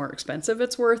if it's more expensive,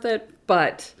 it's worth it.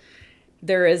 But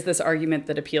there is this argument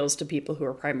that appeals to people who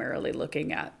are primarily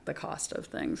looking at the cost of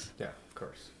things. Yeah, of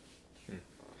course.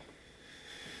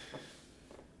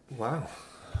 Wow,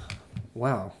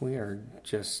 we are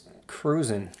just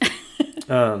cruising.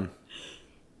 All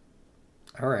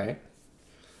right.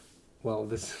 Well,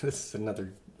 this is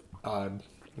another odd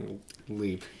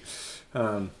leap.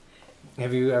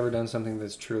 Have you ever done something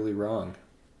that's truly wrong?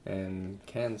 And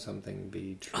can something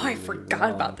be truly wrong? I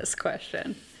forgot about this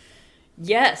question.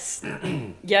 Yes.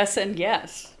 Yes and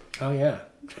yes. Oh, yeah.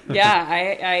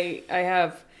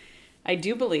 Yeah, I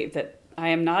do believe that I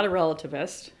am not a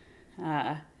relativist.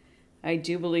 I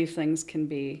do believe things can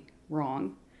be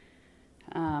wrong.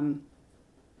 And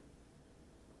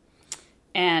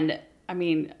I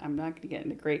mean, I'm not going to get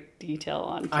into great detail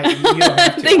on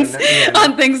things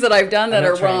on things that I've done that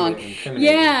are wrong.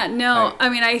 Yeah, no. I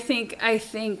mean, I think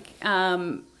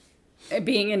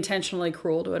being intentionally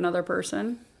cruel to another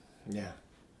person. Yeah,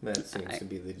 that seems to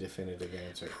be the definitive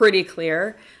answer. Pretty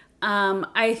clear.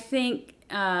 I think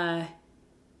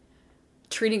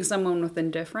treating someone with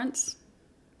indifference.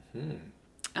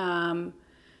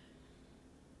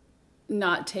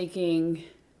 Not taking,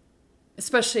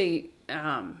 especially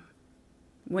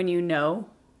when you know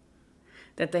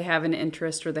that they have an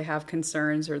interest or they have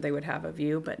concerns or they would have a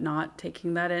view, but not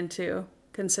taking that into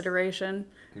consideration.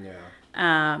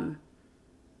 Yeah.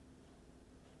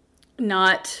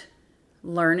 Not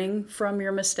learning from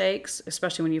your mistakes,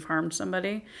 especially when you've harmed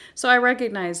somebody. So I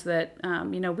recognize that,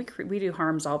 we do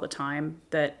harms all the time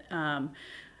that are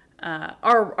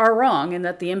wrong and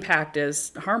that the impact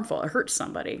is harmful. It hurts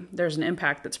somebody. There's an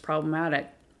impact that's problematic.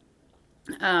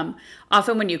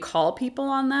 Often when you call people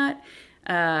on that,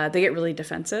 they get really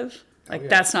defensive. Like,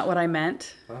 that's not what I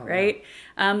meant, right?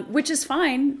 Yeah. Which is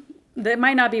fine. That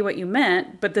might not be what you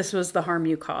meant, but this was the harm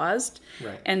you caused.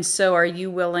 Right. And so are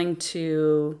you willing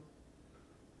to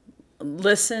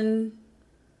listen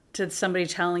to somebody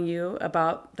telling you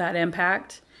about that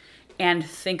impact and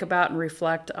think about and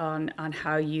reflect on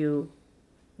how you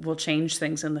will change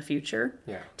things in the future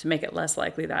to make it less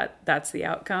likely that that's the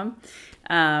outcome?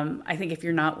 I think if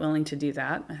you're not willing to do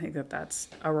that, I think that that's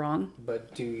a wrong.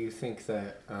 But do you think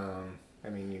that,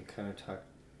 you kind of talk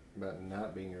about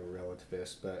not being a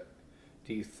relativist, but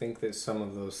do you think that some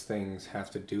of those things have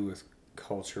to do with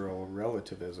cultural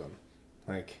relativism?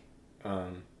 Like,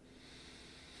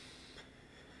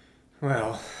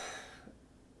 how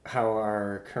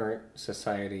our current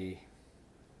society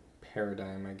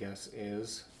paradigm, I guess,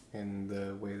 is, and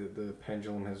the way that the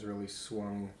pendulum has really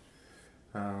swung.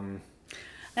 I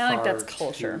think that's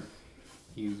culture.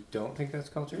 You don't think that's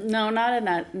culture? No, not in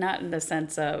the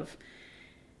sense of.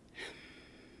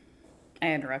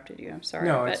 I interrupted you. I'm sorry.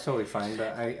 No, it's totally fine.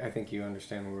 But I think you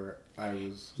understand where I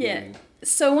was getting.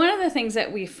 So one of the things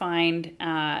that we find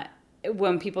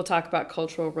when people talk about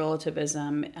cultural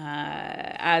relativism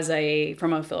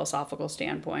from a philosophical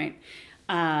standpoint,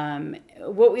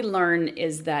 what we learn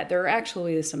is that there are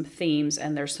actually some themes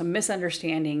and there's some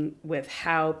misunderstanding with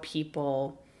how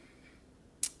people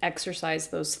exercise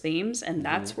those themes, and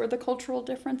that's where the cultural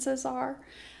differences are.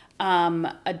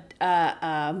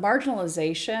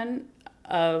 Marginalization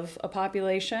of a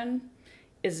population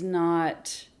is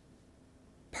not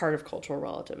part of cultural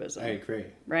relativism. I agree.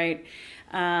 Right,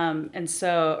 and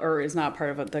so, or is not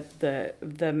part of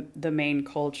the main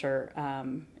culture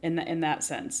in that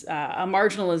sense. A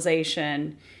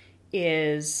marginalization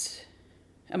is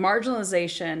a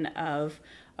marginalization of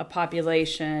a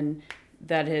population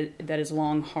that is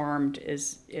long harmed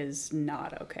is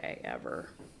not okay ever,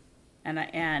 and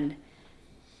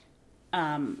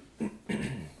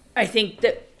I think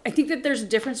that there's a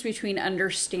difference between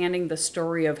understanding the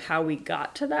story of how we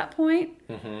got to that point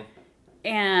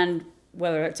and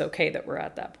whether it's okay that we're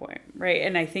at that point, right?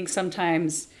 And I think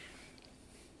sometimes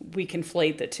we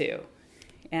conflate the two.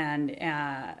 And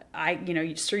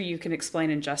sure, you can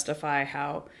explain and justify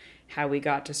how we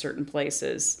got to certain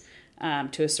places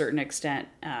to a certain extent,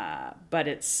 but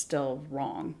it's still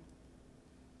wrong.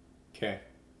 Okay.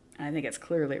 And I think it's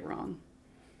clearly wrong.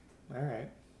 All right.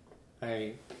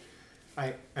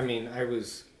 I mean, I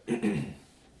was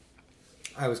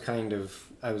going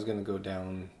to go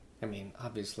down. I mean,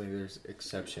 obviously there's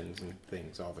exceptions and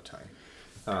things all the time.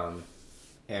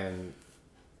 And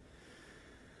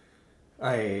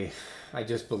I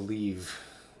just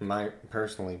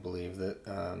personally believe that,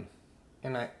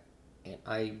 and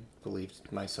I believe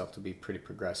myself to be pretty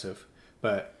progressive,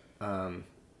 but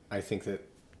I think that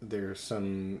there's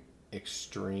some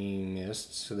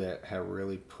extremists that have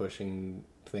really pushing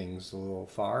things a little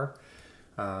far,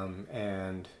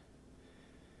 and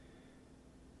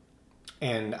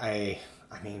I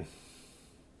mean,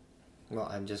 well,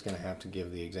 I'm just gonna have to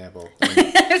give the example.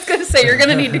 I was gonna say you're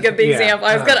gonna need to give the Yeah, example.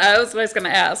 I was gonna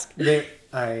ask.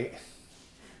 I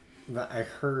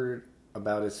heard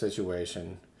about a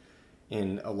situation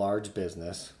in a large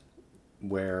business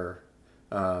where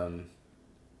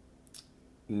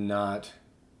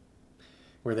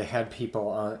where they had people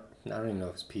on, I don't even know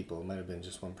if it's people, it might have been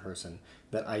just one person,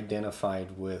 that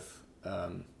identified with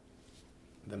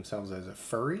themselves as a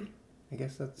furry. I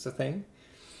guess that's a thing.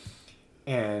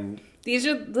 And These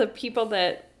are the people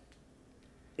that,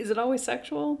 is it always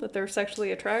sexual? That they're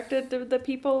sexually attracted to the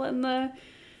people in the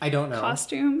I don't know.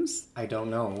 costumes? I don't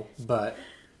know, but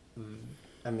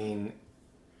I mean,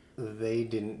 they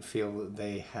didn't feel that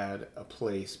they had a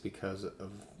place because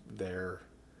of their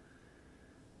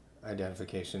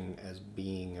identification as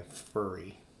being a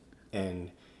furry,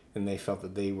 and they felt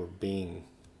that they were being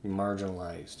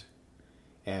marginalized,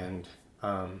 and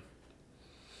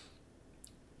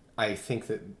I think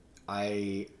that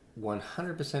I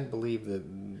 100% believe that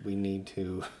we need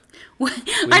to.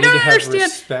 I don't understand.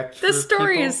 Respect this for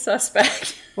story people. is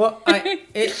suspect. Well, and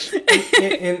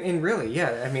really,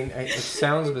 yeah. I mean, it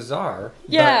sounds bizarre.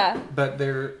 Yeah. But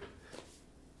there,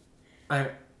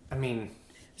 I mean,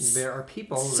 there are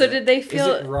people. So did they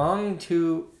feel? Is it wrong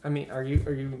to? I mean, are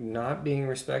you not being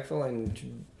respectful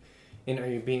and are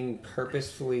you being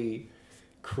purposefully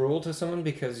cruel to someone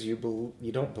because you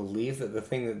don't believe that the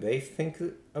thing that they think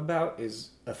about is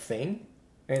a thing?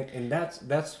 And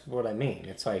that's what I mean.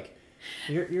 It's like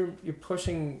you're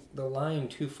pushing the line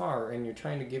too far, and you're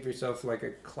trying to give yourself like a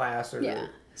class or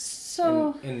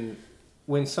So and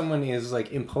when someone is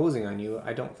like imposing on you,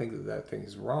 I don't think that thing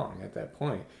is wrong at that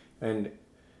point.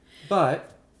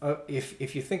 But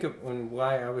if you think of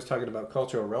why I was talking about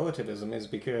cultural relativism is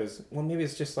because, well, maybe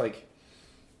it's just like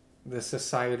the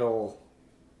societal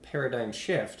paradigm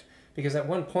shift, because at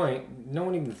one point no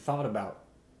one even thought about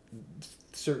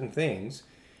certain things,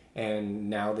 and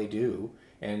now they do,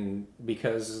 and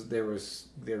because there was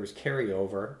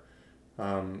carryover,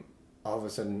 all of a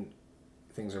sudden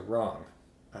things are wrong,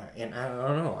 and I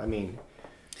don't know. I mean,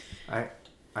 I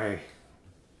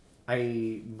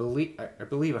believe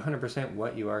 100%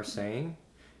 what you are saying,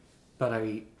 but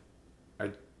I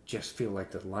just feel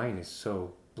like the line is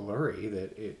so blurry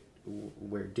that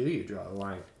where do you draw the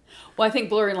line? Well, I think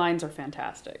blurry lines are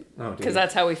fantastic because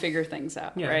that's how we figure things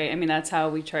out, right? I mean, that's how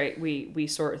we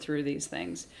sort through these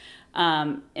things.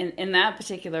 In that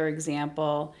particular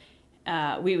example,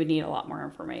 we would need a lot more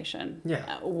information.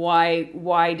 Yeah.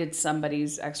 Why did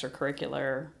somebody's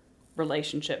extracurricular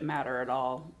relationship matter at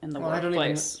all in the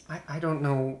workplace? I don't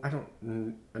know. I don't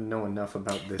know enough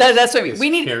about this. That's what I mean.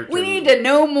 We need to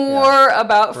know more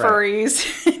about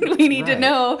furries. We need to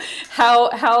know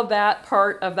how that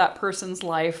part of that person's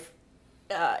life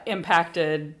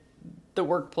impacted the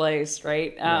workplace,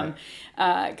 right?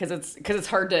 Because it's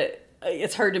hard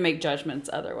to make judgments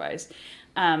otherwise.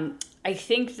 I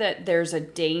think that there's a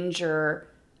danger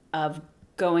of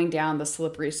going down the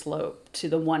slippery slope to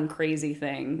the one crazy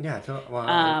thing. Yeah.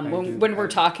 When we're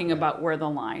talking about where the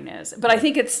line is, but I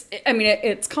think it's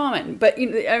common. But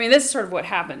this is sort of what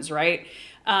happens, right?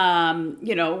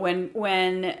 You know,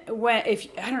 when if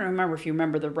I don't remember if you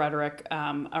remember the rhetoric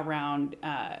around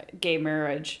gay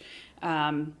marriage,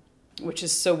 which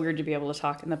is so weird to be able to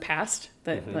talk in the past.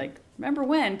 That like, remember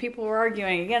when people were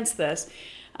arguing against this?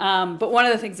 But one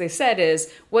of the things they said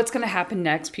is, what's going to happen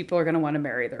next? People are going to want to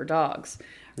marry their dogs,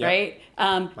 right?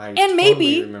 I And totally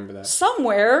maybe remember that.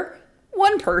 somewhere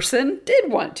one person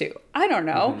did want to. I don't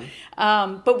know.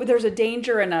 But there's a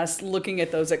danger in us looking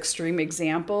at those extreme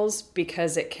examples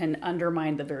because it can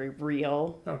undermine the very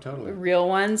real, real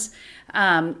ones.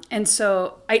 And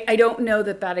so I don't know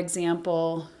that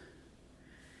example...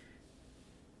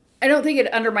 I don't think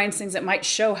it undermines things. It might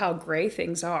show how gray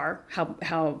things are,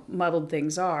 how muddled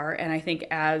things are. And I think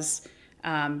I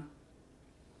feel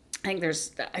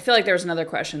like there's another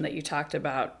question that you talked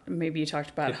about. Maybe you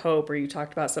talked about hope, or you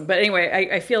talked about some. But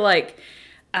anyway, I feel like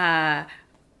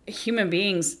human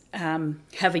beings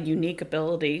have a unique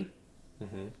ability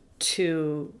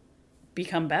to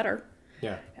become better.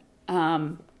 Yeah.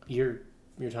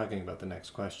 You're talking about the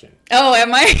next question. Oh,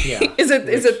 am I? Yeah. Is it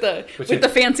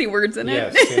the fancy words in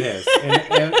yes, it? Yes,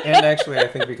 it is. And actually, I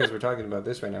think because we're talking about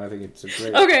this right now, I think it's a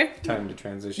great time to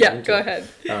transition. Yeah, go ahead.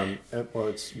 Well,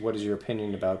 it's what is your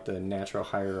opinion about the natural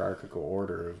hierarchical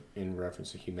order in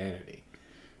reference to humanity?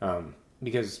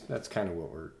 Because that's kind of what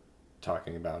we're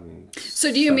talking about.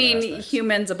 So do you mean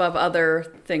humans above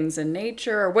other things in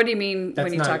nature? Or what do you mean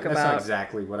when you talk about... That's not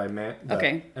exactly what I meant. But,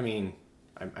 okay. I mean,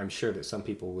 I'm sure that some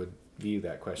people would view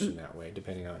that question that way,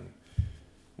 depending on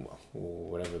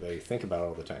whatever they think about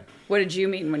all the time. What did you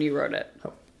mean when you wrote it?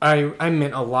 I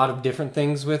meant a lot of different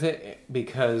things with it,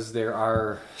 because there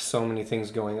are so many things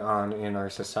going on in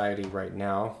our society right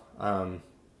now.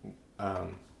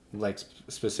 Like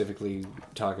specifically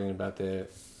talking about the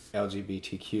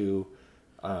LGBTQ,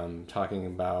 talking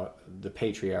about the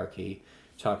patriarchy,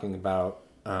 talking about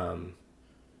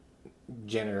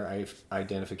gender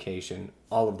identification.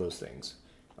 All of those things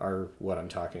are what I'm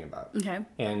talking about. Okay.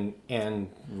 And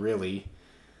really,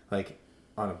 like,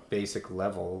 on a basic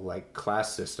level, like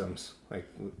class systems, like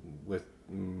with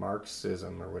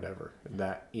Marxism or whatever,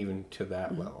 that even to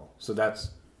that level. So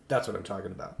that's what I'm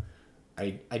talking about.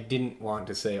 I didn't want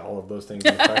to say all of those things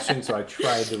in the question, so I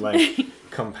tried to like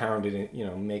compound it,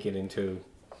 make it into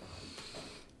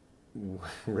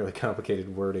really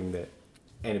complicated wording that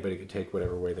anybody could take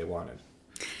whatever way they wanted.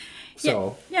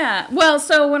 So yeah. Well,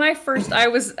 so when I first, I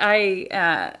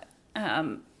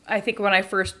think when I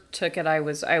first took it, I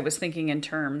was thinking in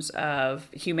terms of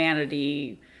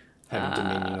humanity having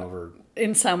dominion over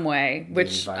in some way,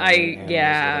 which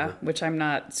which I'm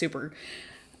not super.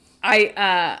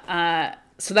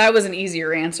 So that was an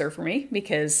easier answer for me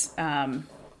because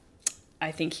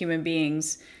I think human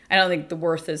beings. I don't think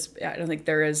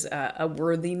there is a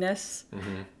worthiness.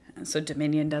 Mm-hmm. So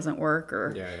dominion doesn't work,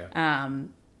 or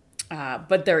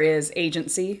but there is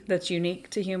agency that's unique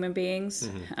to human beings,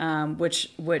 mm-hmm.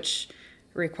 which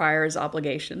requires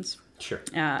obligations. Sure.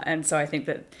 And so I think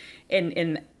that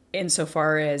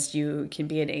insofar as you can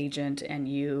be an agent and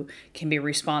you can be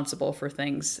responsible for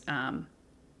things,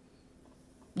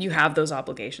 you have those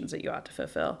obligations that you ought to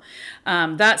fulfill.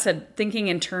 That said, thinking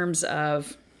in terms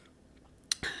of,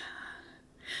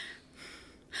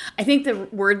 I think the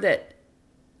word that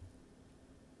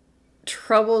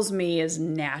troubles me is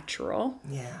natural.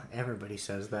 Yeah, everybody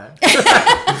says that.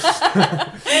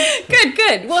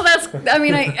 Good. Well,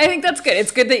 I think that's good.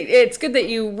 It's good that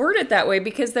you word it that way,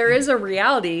 because there is a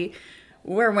reality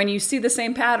where when you see the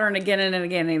same pattern again and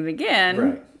again and again,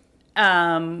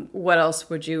 right. What else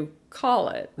would you call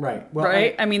it? Right. Well,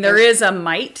 right. I mean, there is a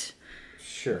might.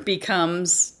 Sure.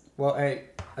 Becomes. Well,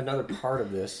 another part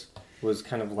of this was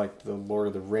kind of like the Lord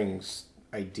of the Rings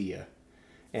idea,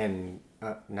 and.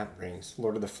 Not Rings,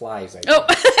 Lord of the Flies. Oh,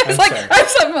 it's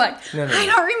No. I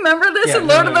don't remember this in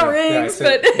Lord of the Rings,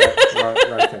 but wrong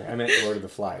thing. I meant Lord of the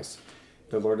Flies,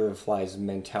 the Lord of the Flies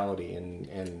mentality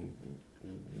and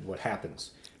what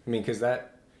happens. I mean, because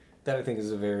that I think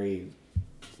is a very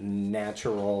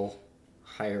natural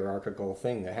hierarchical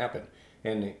thing that happened,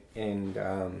 and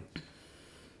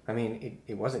I mean,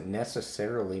 it wasn't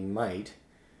necessarily might,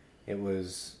 it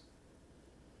was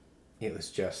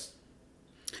just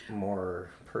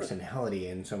more personality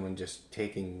and someone just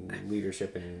taking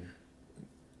leadership. And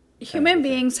human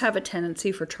beings have a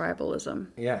tendency for tribalism.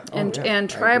 Yeah. And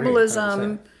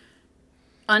tribalism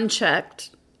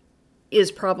unchecked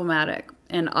is problematic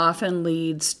and often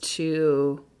leads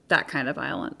to that kind of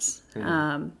violence.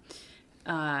 Mm-hmm.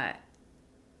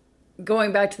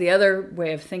 Going back to the other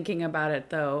way of thinking about it,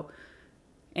 though,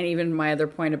 and even my other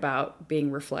point about being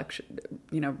reflective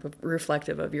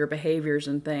of your behaviors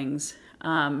and things.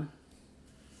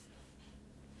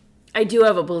 I do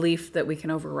have a belief that we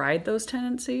can override those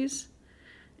tendencies,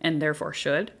 and therefore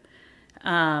should.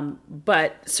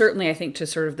 But certainly, I think to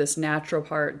sort of this natural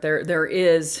part, there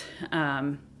is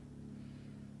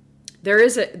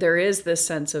this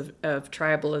sense of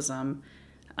tribalism.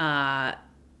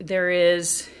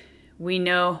 We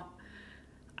know.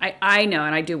 I know,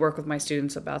 and I do work with my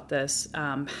students about this,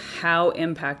 how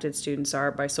impacted students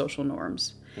are by social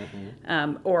norms,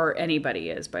 or anybody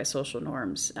is by social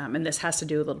norms. And this has to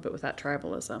do a little bit with that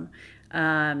tribalism.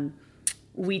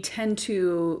 We tend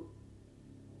to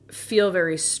feel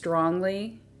very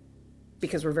strongly,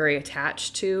 because we're very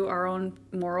attached to our own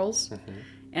morals,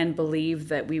 and believe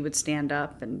that we would stand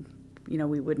up and,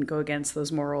 we wouldn't go against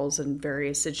those morals in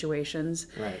various situations.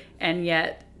 Right. And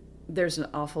yet, there's an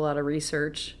awful lot of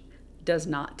research. Does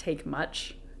not take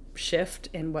much shift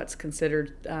in what's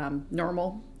considered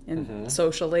normal and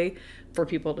socially for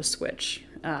people to switch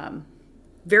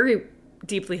very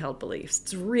deeply held beliefs.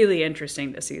 It's really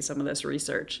interesting to see some of this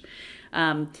research,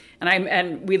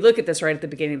 and we look at this right at the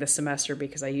beginning of the semester,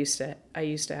 because I used to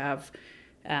have.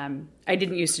 I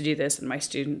didn't used to do this, and my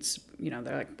students, they're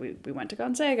like, we went to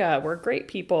Gonzaga, we're great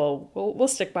people, we'll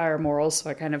stick by our morals. So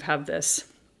I kind of have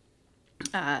this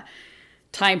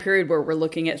time period where we're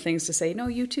looking at things to say, no,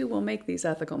 you too will make these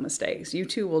ethical mistakes. You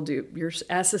too you're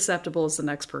as susceptible as the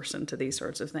next person to these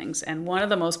sorts of things. And one of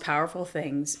the most powerful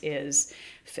things is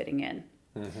fitting in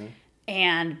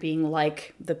and being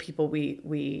like the people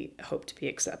we hope to be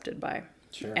accepted by.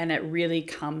 Sure. And it really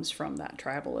comes from that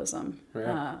tribalism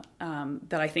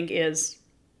that I think is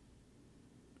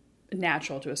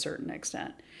natural to a certain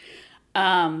extent.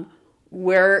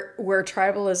 Where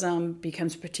tribalism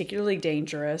becomes particularly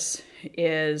dangerous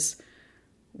is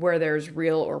where there's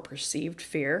real or perceived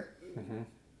fear,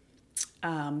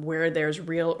 where there's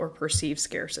real or perceived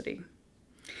scarcity.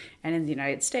 And in the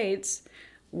United States,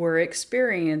 we're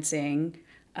experiencing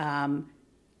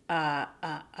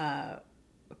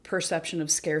perception of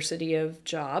scarcity of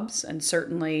jobs, and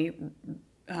certainly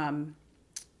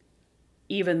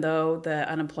even though the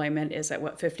unemployment is at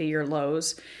 50-year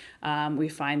lows, we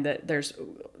find that there's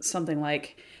something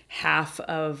like half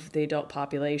of the adult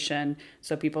population,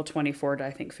 so people 24 to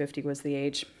I think 50 was the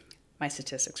age. My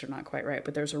statistics are not quite right,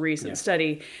 but there's a recent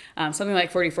study, something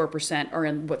like 44% are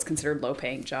in what's considered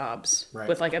low-paying jobs,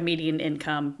 with like a median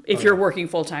income, if you're working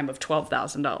full-time, of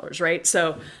 $12,000, right?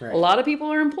 So a lot of people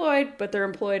are employed, but they're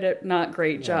employed at not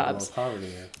great jobs. Below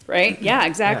poverty, right? Yeah,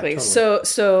 exactly. Totally.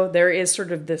 So there is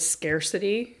sort of this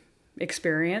scarcity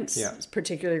experience,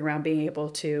 particularly around being able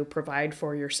to provide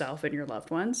for yourself and your loved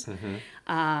ones.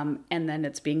 And then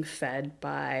it's being fed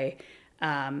by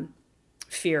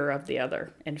fear of the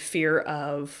other, and fear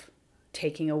of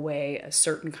taking away a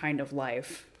certain kind of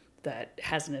life that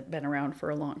hasn't been around for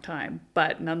a long time.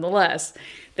 But nonetheless,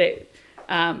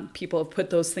 people have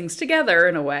put those things together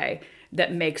in a way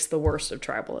that makes the worst of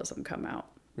tribalism come out.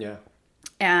 Yeah.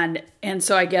 And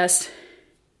so I guess,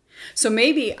 so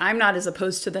maybe I'm not as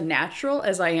opposed to the natural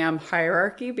as I am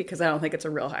hierarchy, because I don't think it's a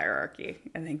real hierarchy.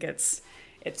 I think it's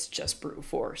just brute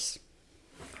force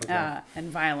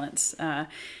and violence.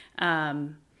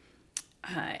 And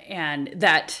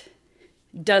that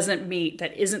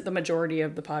isn't the majority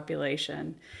of the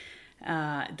population,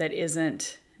 that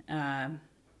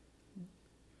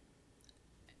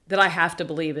I have to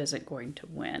believe isn't going to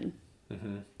win,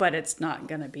 but it's not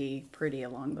going to be pretty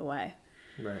along the way.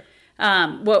 Right.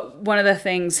 One of the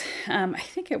things, I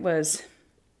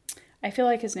feel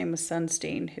like his name was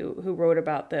Sunstein, who wrote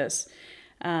about this,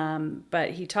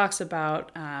 but he talks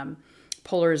about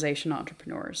polarization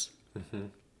entrepreneurs.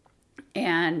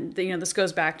 And this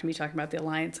goes back to me talking about the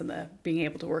alliance and the being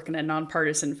able to work in a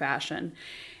nonpartisan fashion.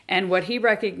 And what he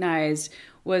recognized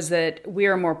was that we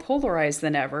are more polarized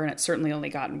than ever, and it's certainly only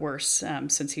gotten worse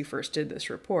since he first did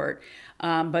this report.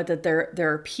 But that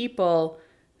there are people,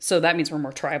 so that means we're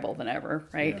more tribal than ever,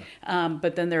 right? Yeah.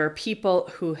 But then there are people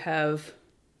who have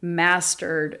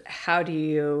mastered how do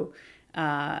you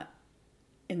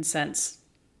incense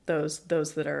those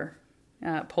that are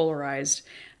polarized,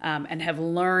 and have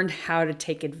learned how to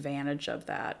take advantage of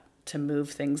that to move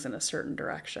things in a certain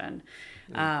direction.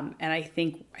 And I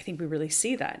think we really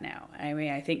see that now. I mean,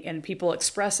 and people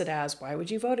express it as, why would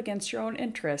you vote against your own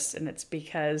interests? And it's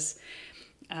because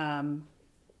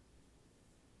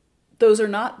those are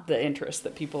not the interests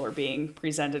that people are being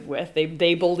presented with.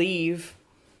 They believe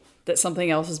that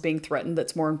something else is being threatened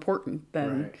that's more important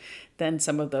than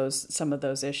some of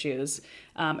those issues.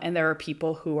 And there are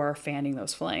people who are fanning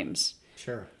those flames.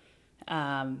 Sure.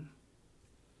 I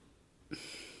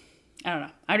don't know.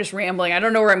 I'm just rambling. I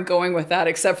don't know where I'm going with that,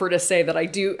 except for to say that I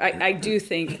do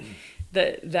think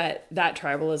that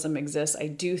tribalism exists. I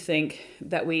do think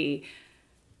that we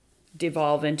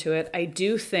devolve into it. I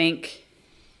do think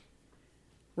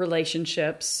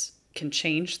relationships can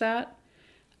change that.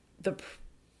 The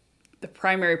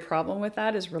primary problem with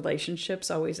that is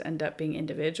relationships always end up being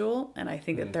individual, and I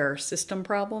think that there are system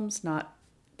problems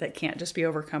that can't just be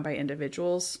overcome by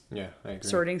individuals. Yeah, I agree.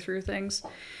 Sorting through things.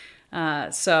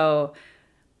 So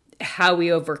how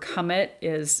we overcome it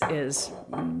is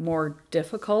more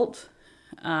difficult.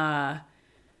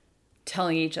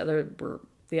 Telling each other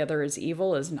the other is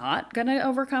evil is not going to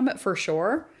overcome it for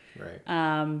sure. Right.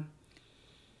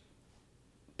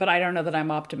 But I don't know that I'm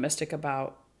optimistic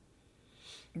about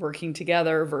working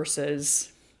together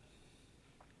versus,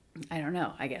 I don't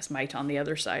know, I guess Mike on the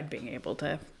other side being able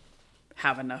to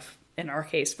have enough, in our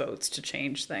case, votes to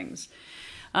change things.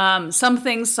 Some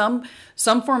things, some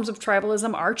forms of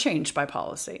tribalism are changed by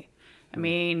policy. I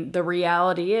mean, the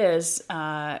reality is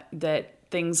that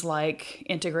things like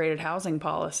integrated housing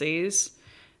policies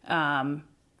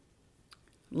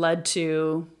led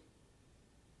to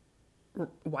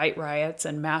white riots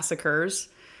and massacres.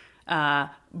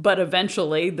 But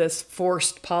eventually this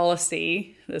forced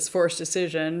policy, this forced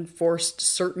decision, forced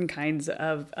certain kinds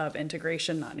of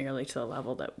integration, not nearly to the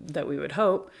level that we would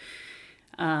hope.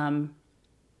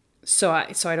 So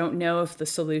I don't know if the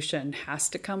solution has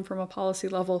to come from a policy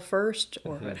level first,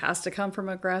 or if it has to come from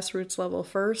a grassroots level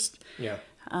first. Yeah.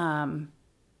 I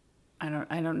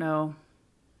don't know.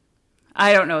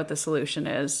 I don't know what the solution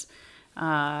is.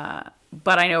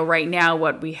 But I know right now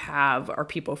what we have are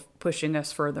people pushing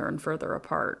us further and further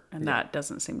apart, and that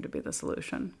doesn't seem to be the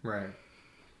solution. Right.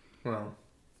 Well,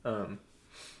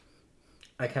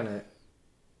 I kind of,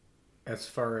 as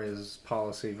far as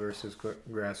policy versus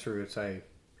grassroots, I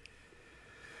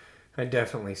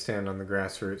definitely stand on the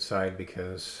grassroots side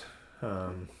because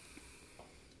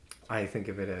I think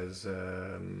of it as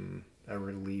a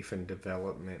relief and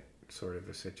development sort of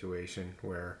a situation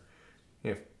where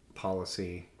if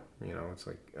policy, it's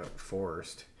like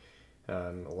forced.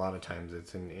 A lot of times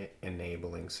it's an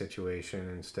enabling situation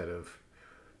instead of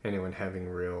anyone having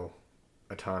real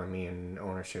autonomy and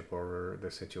ownership over the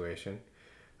situation,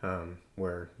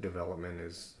 where development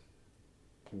is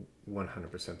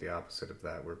 100% the opposite of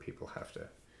that, where people have to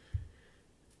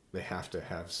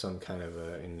have some kind of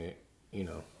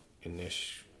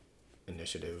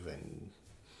initiative and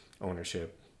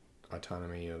ownership,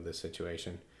 autonomy of the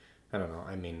situation. I don't know.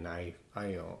 I mean, I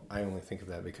only think of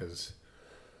that because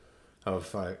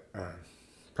of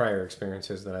prior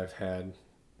experiences that I've had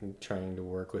trying to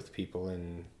work with people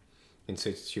in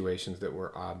situations that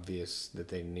were obvious that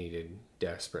they needed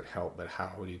desperate help, but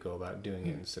how would you go about doing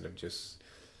it instead of just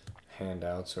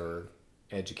handouts or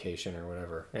education or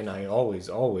whatever? And I always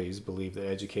believe that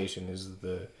education is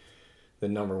the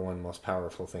number one most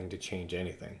powerful thing to change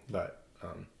anything. But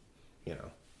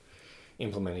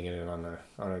implementing it on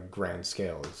a grand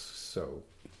scale is so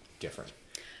different.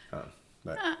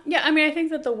 Yeah, I mean, I think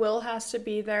that the will has to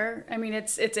be there. I mean,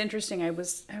 it's interesting. I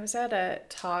was at a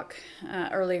talk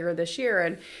earlier this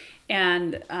year,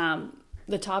 and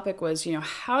the topic was,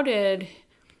 how did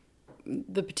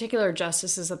the particular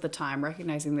justices at the time,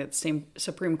 recognizing that the same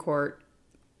Supreme Court,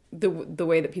 the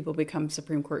way that people become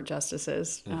Supreme Court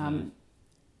justices,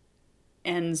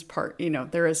 ends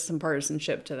there is some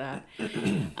partisanship to that.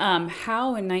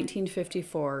 How in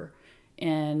 1954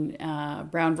 in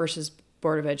Brown versus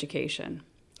Board of Education,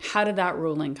 how did that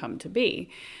ruling come to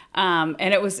be? And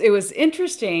it was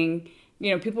interesting.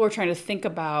 People were trying to think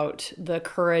about the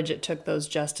courage it took those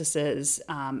justices,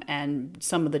 and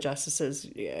some of the justices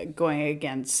going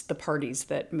against the parties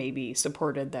that maybe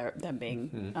supported them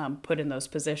being put in those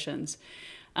positions.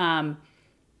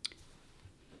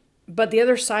 But the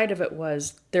other side of it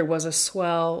was there was a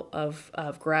swell of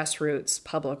grassroots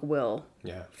public will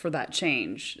for that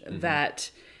change that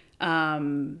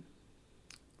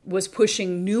was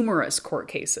pushing numerous court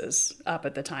cases up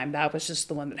at the time. That was just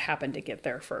the one that happened to get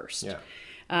there first.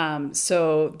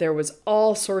 So there was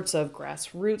all sorts of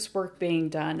grassroots work being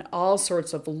done, all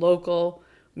sorts of local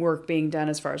work being done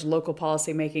as far as local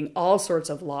policy making, all sorts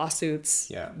of lawsuits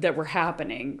that were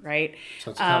happening, right?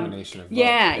 So it's a combination of both.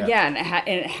 And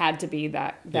it had to be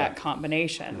that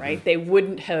combination, right? They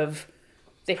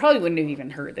probably wouldn't have even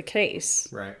heard the case,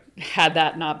 right, had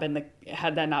that not been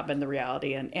the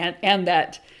reality, and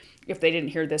that if they didn't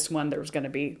hear this one, there's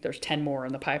 10 more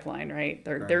in the pipeline, right?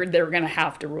 They're going to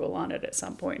have to rule on it at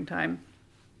some point in time.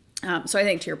 So I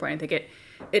think, to your point, I think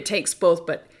it takes both,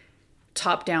 but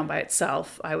top down by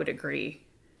itself, I would agree,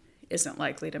 isn't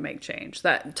likely to make change.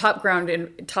 That top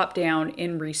down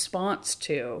in response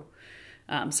to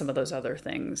some of those other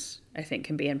things, I think,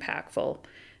 can be impactful.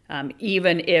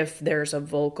 even if there's a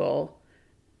vocal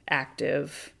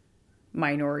active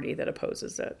minority that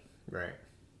opposes it. Right.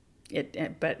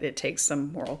 But it takes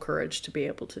some moral courage to be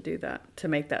able to do that, to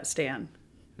make that stand.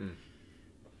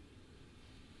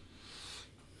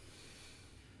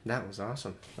 That was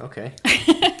awesome. Okay.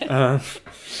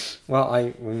 Well,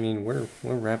 I mean, we're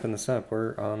wrapping this up.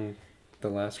 We're on the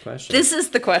last question. This is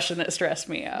the question that stressed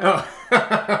me out.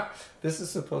 Oh. This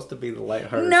is supposed to be the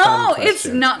lighthearted. No, it's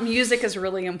not. Music is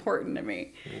really important to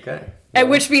me. Okay. And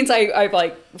which means I've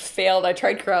like failed. I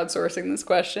tried crowdsourcing this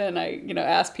question. I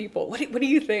asked people, what do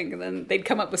you think? And then they'd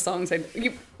come up with songs.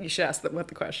 You should ask them what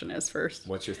the question is first.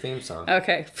 What's your theme song?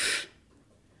 Okay.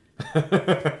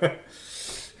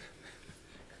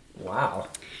 Wow.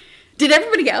 Did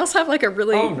everybody else have like a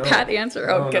really no. pat answer?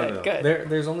 No, good, no. good.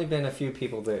 There's only been a few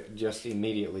people that just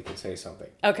immediately could say something.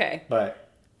 Okay. But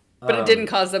it didn't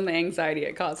cause them the anxiety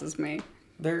it causes me.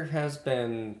 There has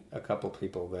been a couple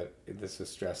people that this has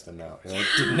stressed them out, and I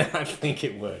did not think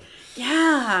it would.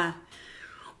 Yeah.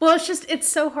 Well, it's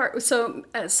so hard. So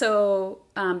the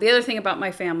other thing about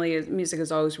my family is music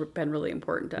has always been really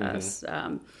important to us.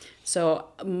 So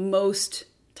most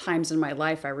times in my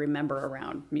life, I remember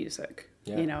around music.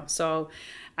 Yeah. So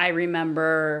I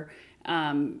remember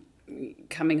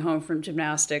coming home from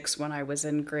gymnastics when I was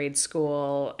in grade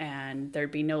school, and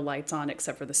there'd be no lights on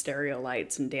except for the stereo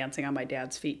lights, and dancing on my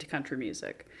dad's feet to country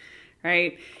music.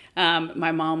 Right.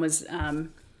 My mom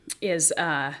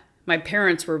my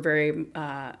parents were very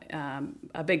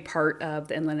a big part of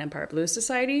the Inland Empire Blues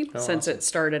Society since it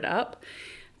started up.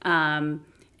 And,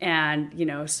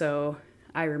 so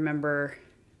I remember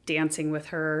dancing with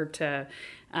her to,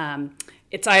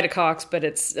 it's Ida Cox, but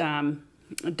it's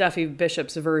Duffy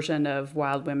Bishop's version of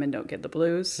Wild Women Don't Get the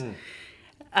Blues.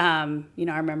 I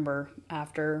remember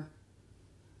after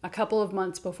a couple of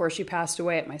months before she passed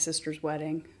away at my sister's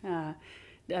wedding,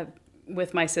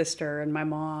 with my sister and my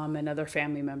mom and other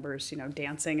family members,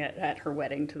 dancing at her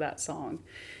wedding to that song.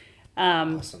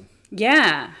 Awesome.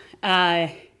 Yeah.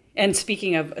 And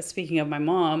speaking of my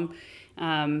mom,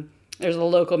 there's a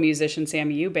local musician,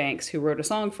 Sammy Eubanks, who wrote a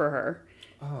song for her.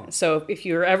 Oh. So if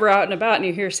you're ever out and about and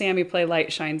you hear Sammy play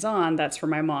Light Shines On, that's for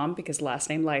my mom because last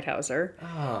name Lighthouser.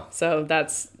 Oh. So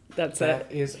that's it.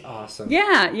 That is awesome.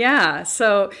 Yeah.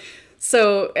 So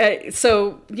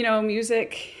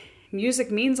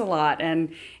music means a lot,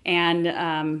 and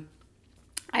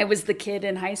I was the kid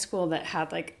in high school that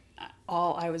had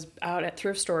I was out at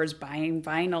thrift stores buying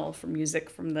vinyl for music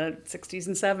from the 60s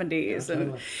and 70s.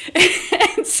 And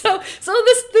so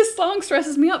this song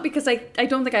stresses me out because I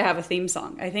don't think I have a theme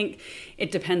song. I think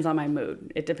it depends on my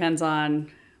mood. It depends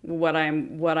on what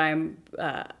I'm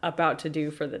about to do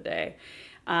for the day.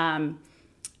 A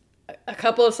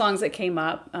couple of songs that came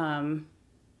up,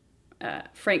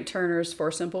 Frank Turner's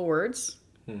Four Simple Words.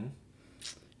 Mm-hmm. Do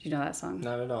you know that song?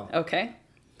 Not at all. Okay.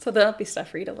 So that'll be stuff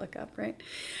for you to look up, right?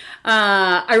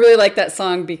 I really like that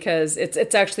song because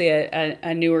it's actually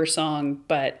a newer song,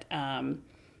 but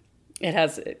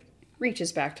it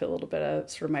reaches back to a little bit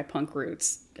of sort of my punk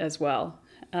roots as well.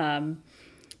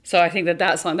 So I think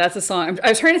that's a song. I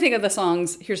was trying to think of the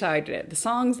songs. Here's how I did it. The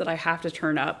songs that I have to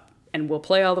turn up and will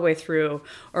play all the way through,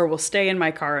 or will stay in my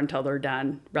car until they're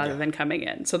done rather than coming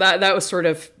in. So that was sort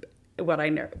of what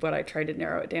I tried to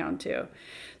narrow it down to.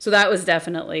 So that was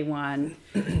definitely one.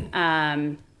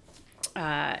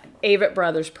 Avett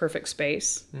Brothers' Perfect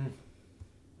Space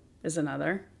is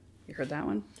another. You heard that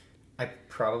one? I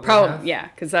probably have. Yeah,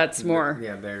 because that's more.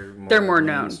 Yeah, they're more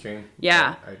known. Mainstream.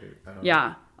 Yeah, I don't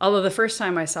know. Although the first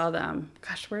time I saw them,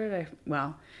 gosh, where did I?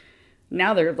 Well,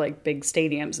 now they're like big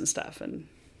stadiums and stuff, and.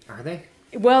 Are they?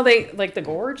 Well, they like the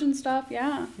Gorge and stuff,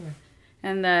 yeah.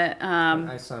 And the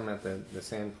I saw them at the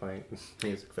Sandpoint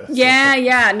Music Festival.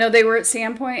 Yeah. No, they were at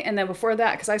Sandpoint, and then before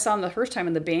that, because I saw them the first time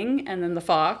in the Bing, and then the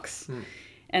Fox,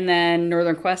 and then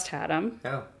Northern Quest had them.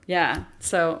 Oh. Yeah.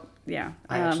 So yeah.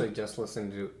 I actually just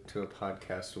listened to a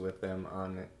podcast with them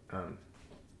on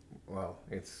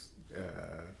it's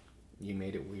You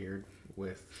Made It Weird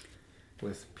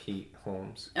with Pete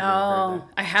Holmes. Oh,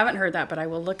 I haven't heard that, but I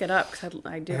will look it up because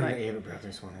I do. And the Avett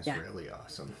Brothers one is really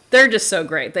awesome. They're just so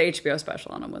great. The HBO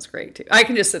special on them was great too. I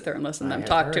can just sit there and listen to them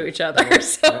talk to each other.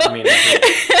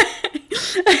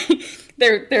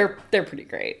 They're pretty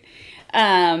great.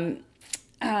 And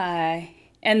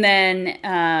then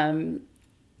I'm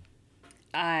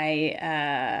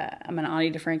an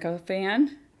Ani DeFranco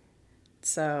fan,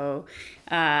 so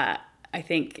I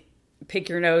think. Pick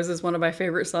Your Nose is one of my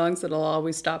favorite songs that I'll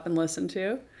always stop and listen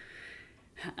to.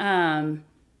 I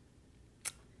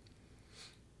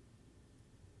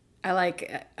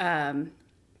like,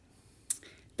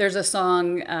 there's a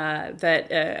song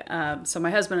so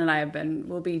my husband and I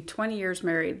will be 20 years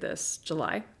married this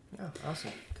July. Oh,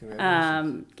 awesome.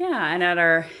 Congratulations. And at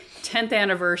our 10th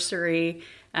anniversary,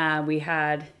 we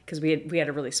had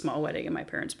a really small wedding in my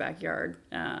parents' backyard.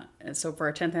 And so for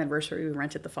our 10th anniversary, we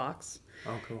rented the Fox.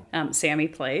 Oh, cool. Sammy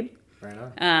played. Right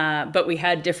on. But we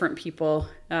had different people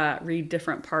read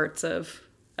different parts of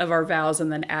our vows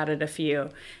and then added a few.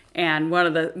 And one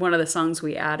of the songs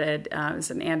we added is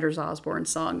an Anders Osborne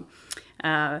song.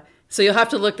 So you'll have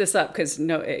to look this up because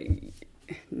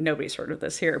nobody's heard of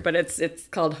this here, but it's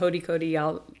called Hody Cody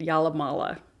Yala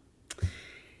Mala.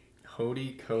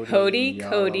 Hody Cody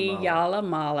Yala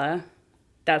Mala.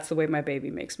 That's the way my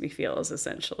baby makes me feel, is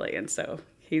essentially. And so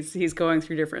he's going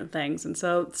through different things. And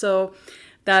so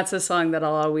that's a song that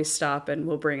I'll always stop and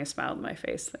will bring a smile to my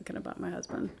face thinking about my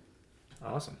husband.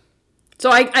 Awesome. So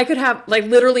I could have, like,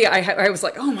 literally, I was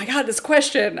like, oh my God, this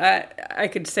question. I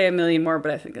could say a million more,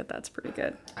 but I think that's pretty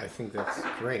good. I think that's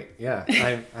great. Yeah.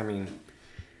 I mean,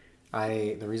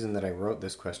 the reason that I wrote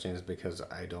this question is because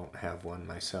I don't have one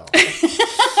myself.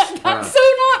 That's so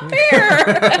not fair.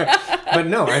 But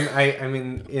no, I'm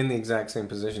in the exact same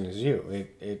position as you.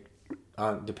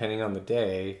 Depending on the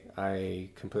day, I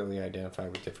completely identify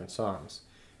with different songs.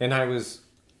 And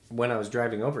when I was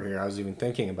driving over here, I was even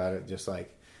thinking about it, just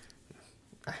like,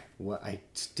 I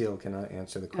still cannot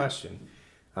answer the question.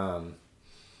 I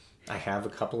have a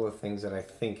couple of things that I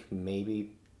think maybe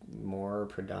more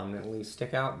predominantly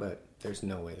stick out, but there's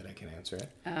no way that I can answer it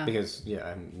because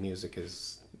music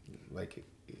is like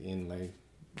in my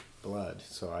blood,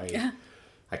 so I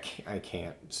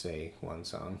can't say one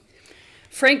song.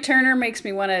 Frank Turner makes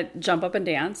me want to jump up and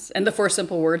dance, and the 4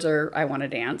 simple words are "I want to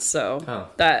dance." So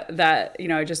I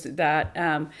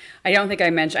don't think I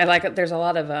mentioned. I like. There's a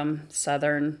lot of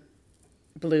Southern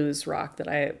blues rock that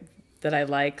I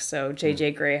like. So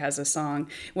J.J. Grey has a song.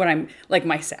 When I'm like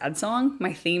my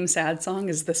theme sad song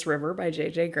is "This River" by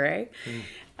J.J. Grey.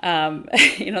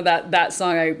 That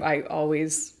song I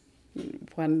always.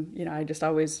 When I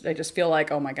just feel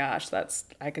like, oh my gosh,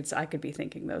 I could be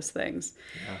thinking those things.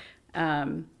 Yeah.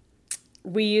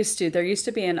 There used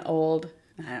to be an old,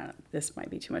 this might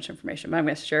be too much information, but I'm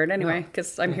going to share it anyway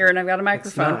because I'm here and I've got a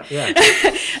microphone.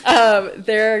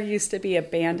 There used to be a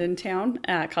band in town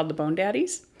called the Bone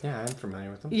Daddies. Yeah, I'm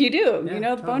familiar with them. You do? Yeah, you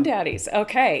know the Bone Daddies.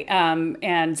 Okay.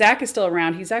 And Zach is still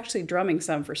around. He's actually drumming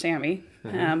some for Sammy.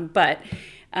 Mm-hmm. But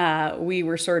we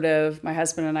were my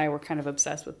husband and I were kind of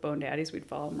obsessed with Bone Daddies. We'd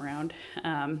follow them around.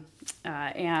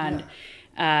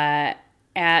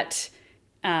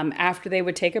 After they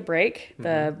would take a break,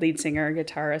 the lead singer and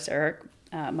guitarist Eric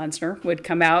Munzner would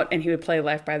come out and he would play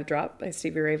Life by the Drop by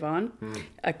Stevie Ray Vaughan,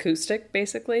 acoustic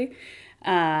basically,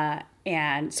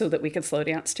 and so that we could slow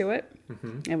dance to it.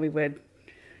 Mm-hmm. And we would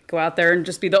go out there and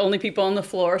just be the only people on the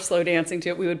floor slow dancing to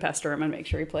it. We would pester him and make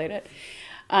sure he played it.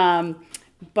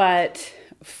 But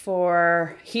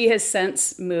he has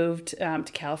since moved to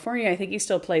California. I think he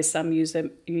still plays some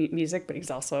music, but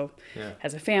he's also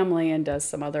has a family and does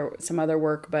some other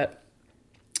work. But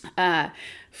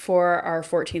for our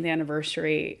 14th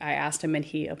anniversary, I asked him and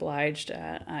he obliged.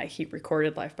 He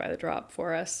recorded Life by the Drop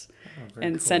for us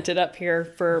and sent it up here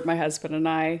for my husband and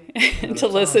I to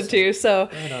listen to. So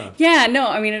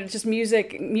it just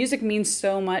music means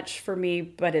so much for me,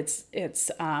 but it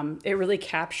really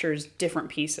captures different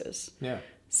pieces. Yeah.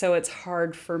 So it's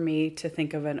hard for me to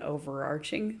think of an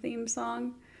overarching theme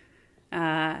song.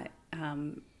 But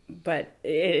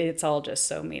it's all just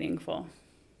so meaningful.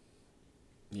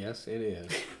 Yes, it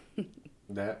is.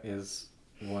 That is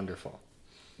wonderful.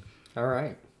 All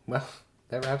right. Well,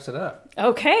 that wraps it up.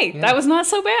 Okay. Yeah. That was not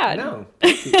so bad. No.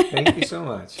 Thank you so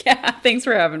much. Yeah. Thanks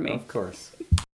for having me. Of course.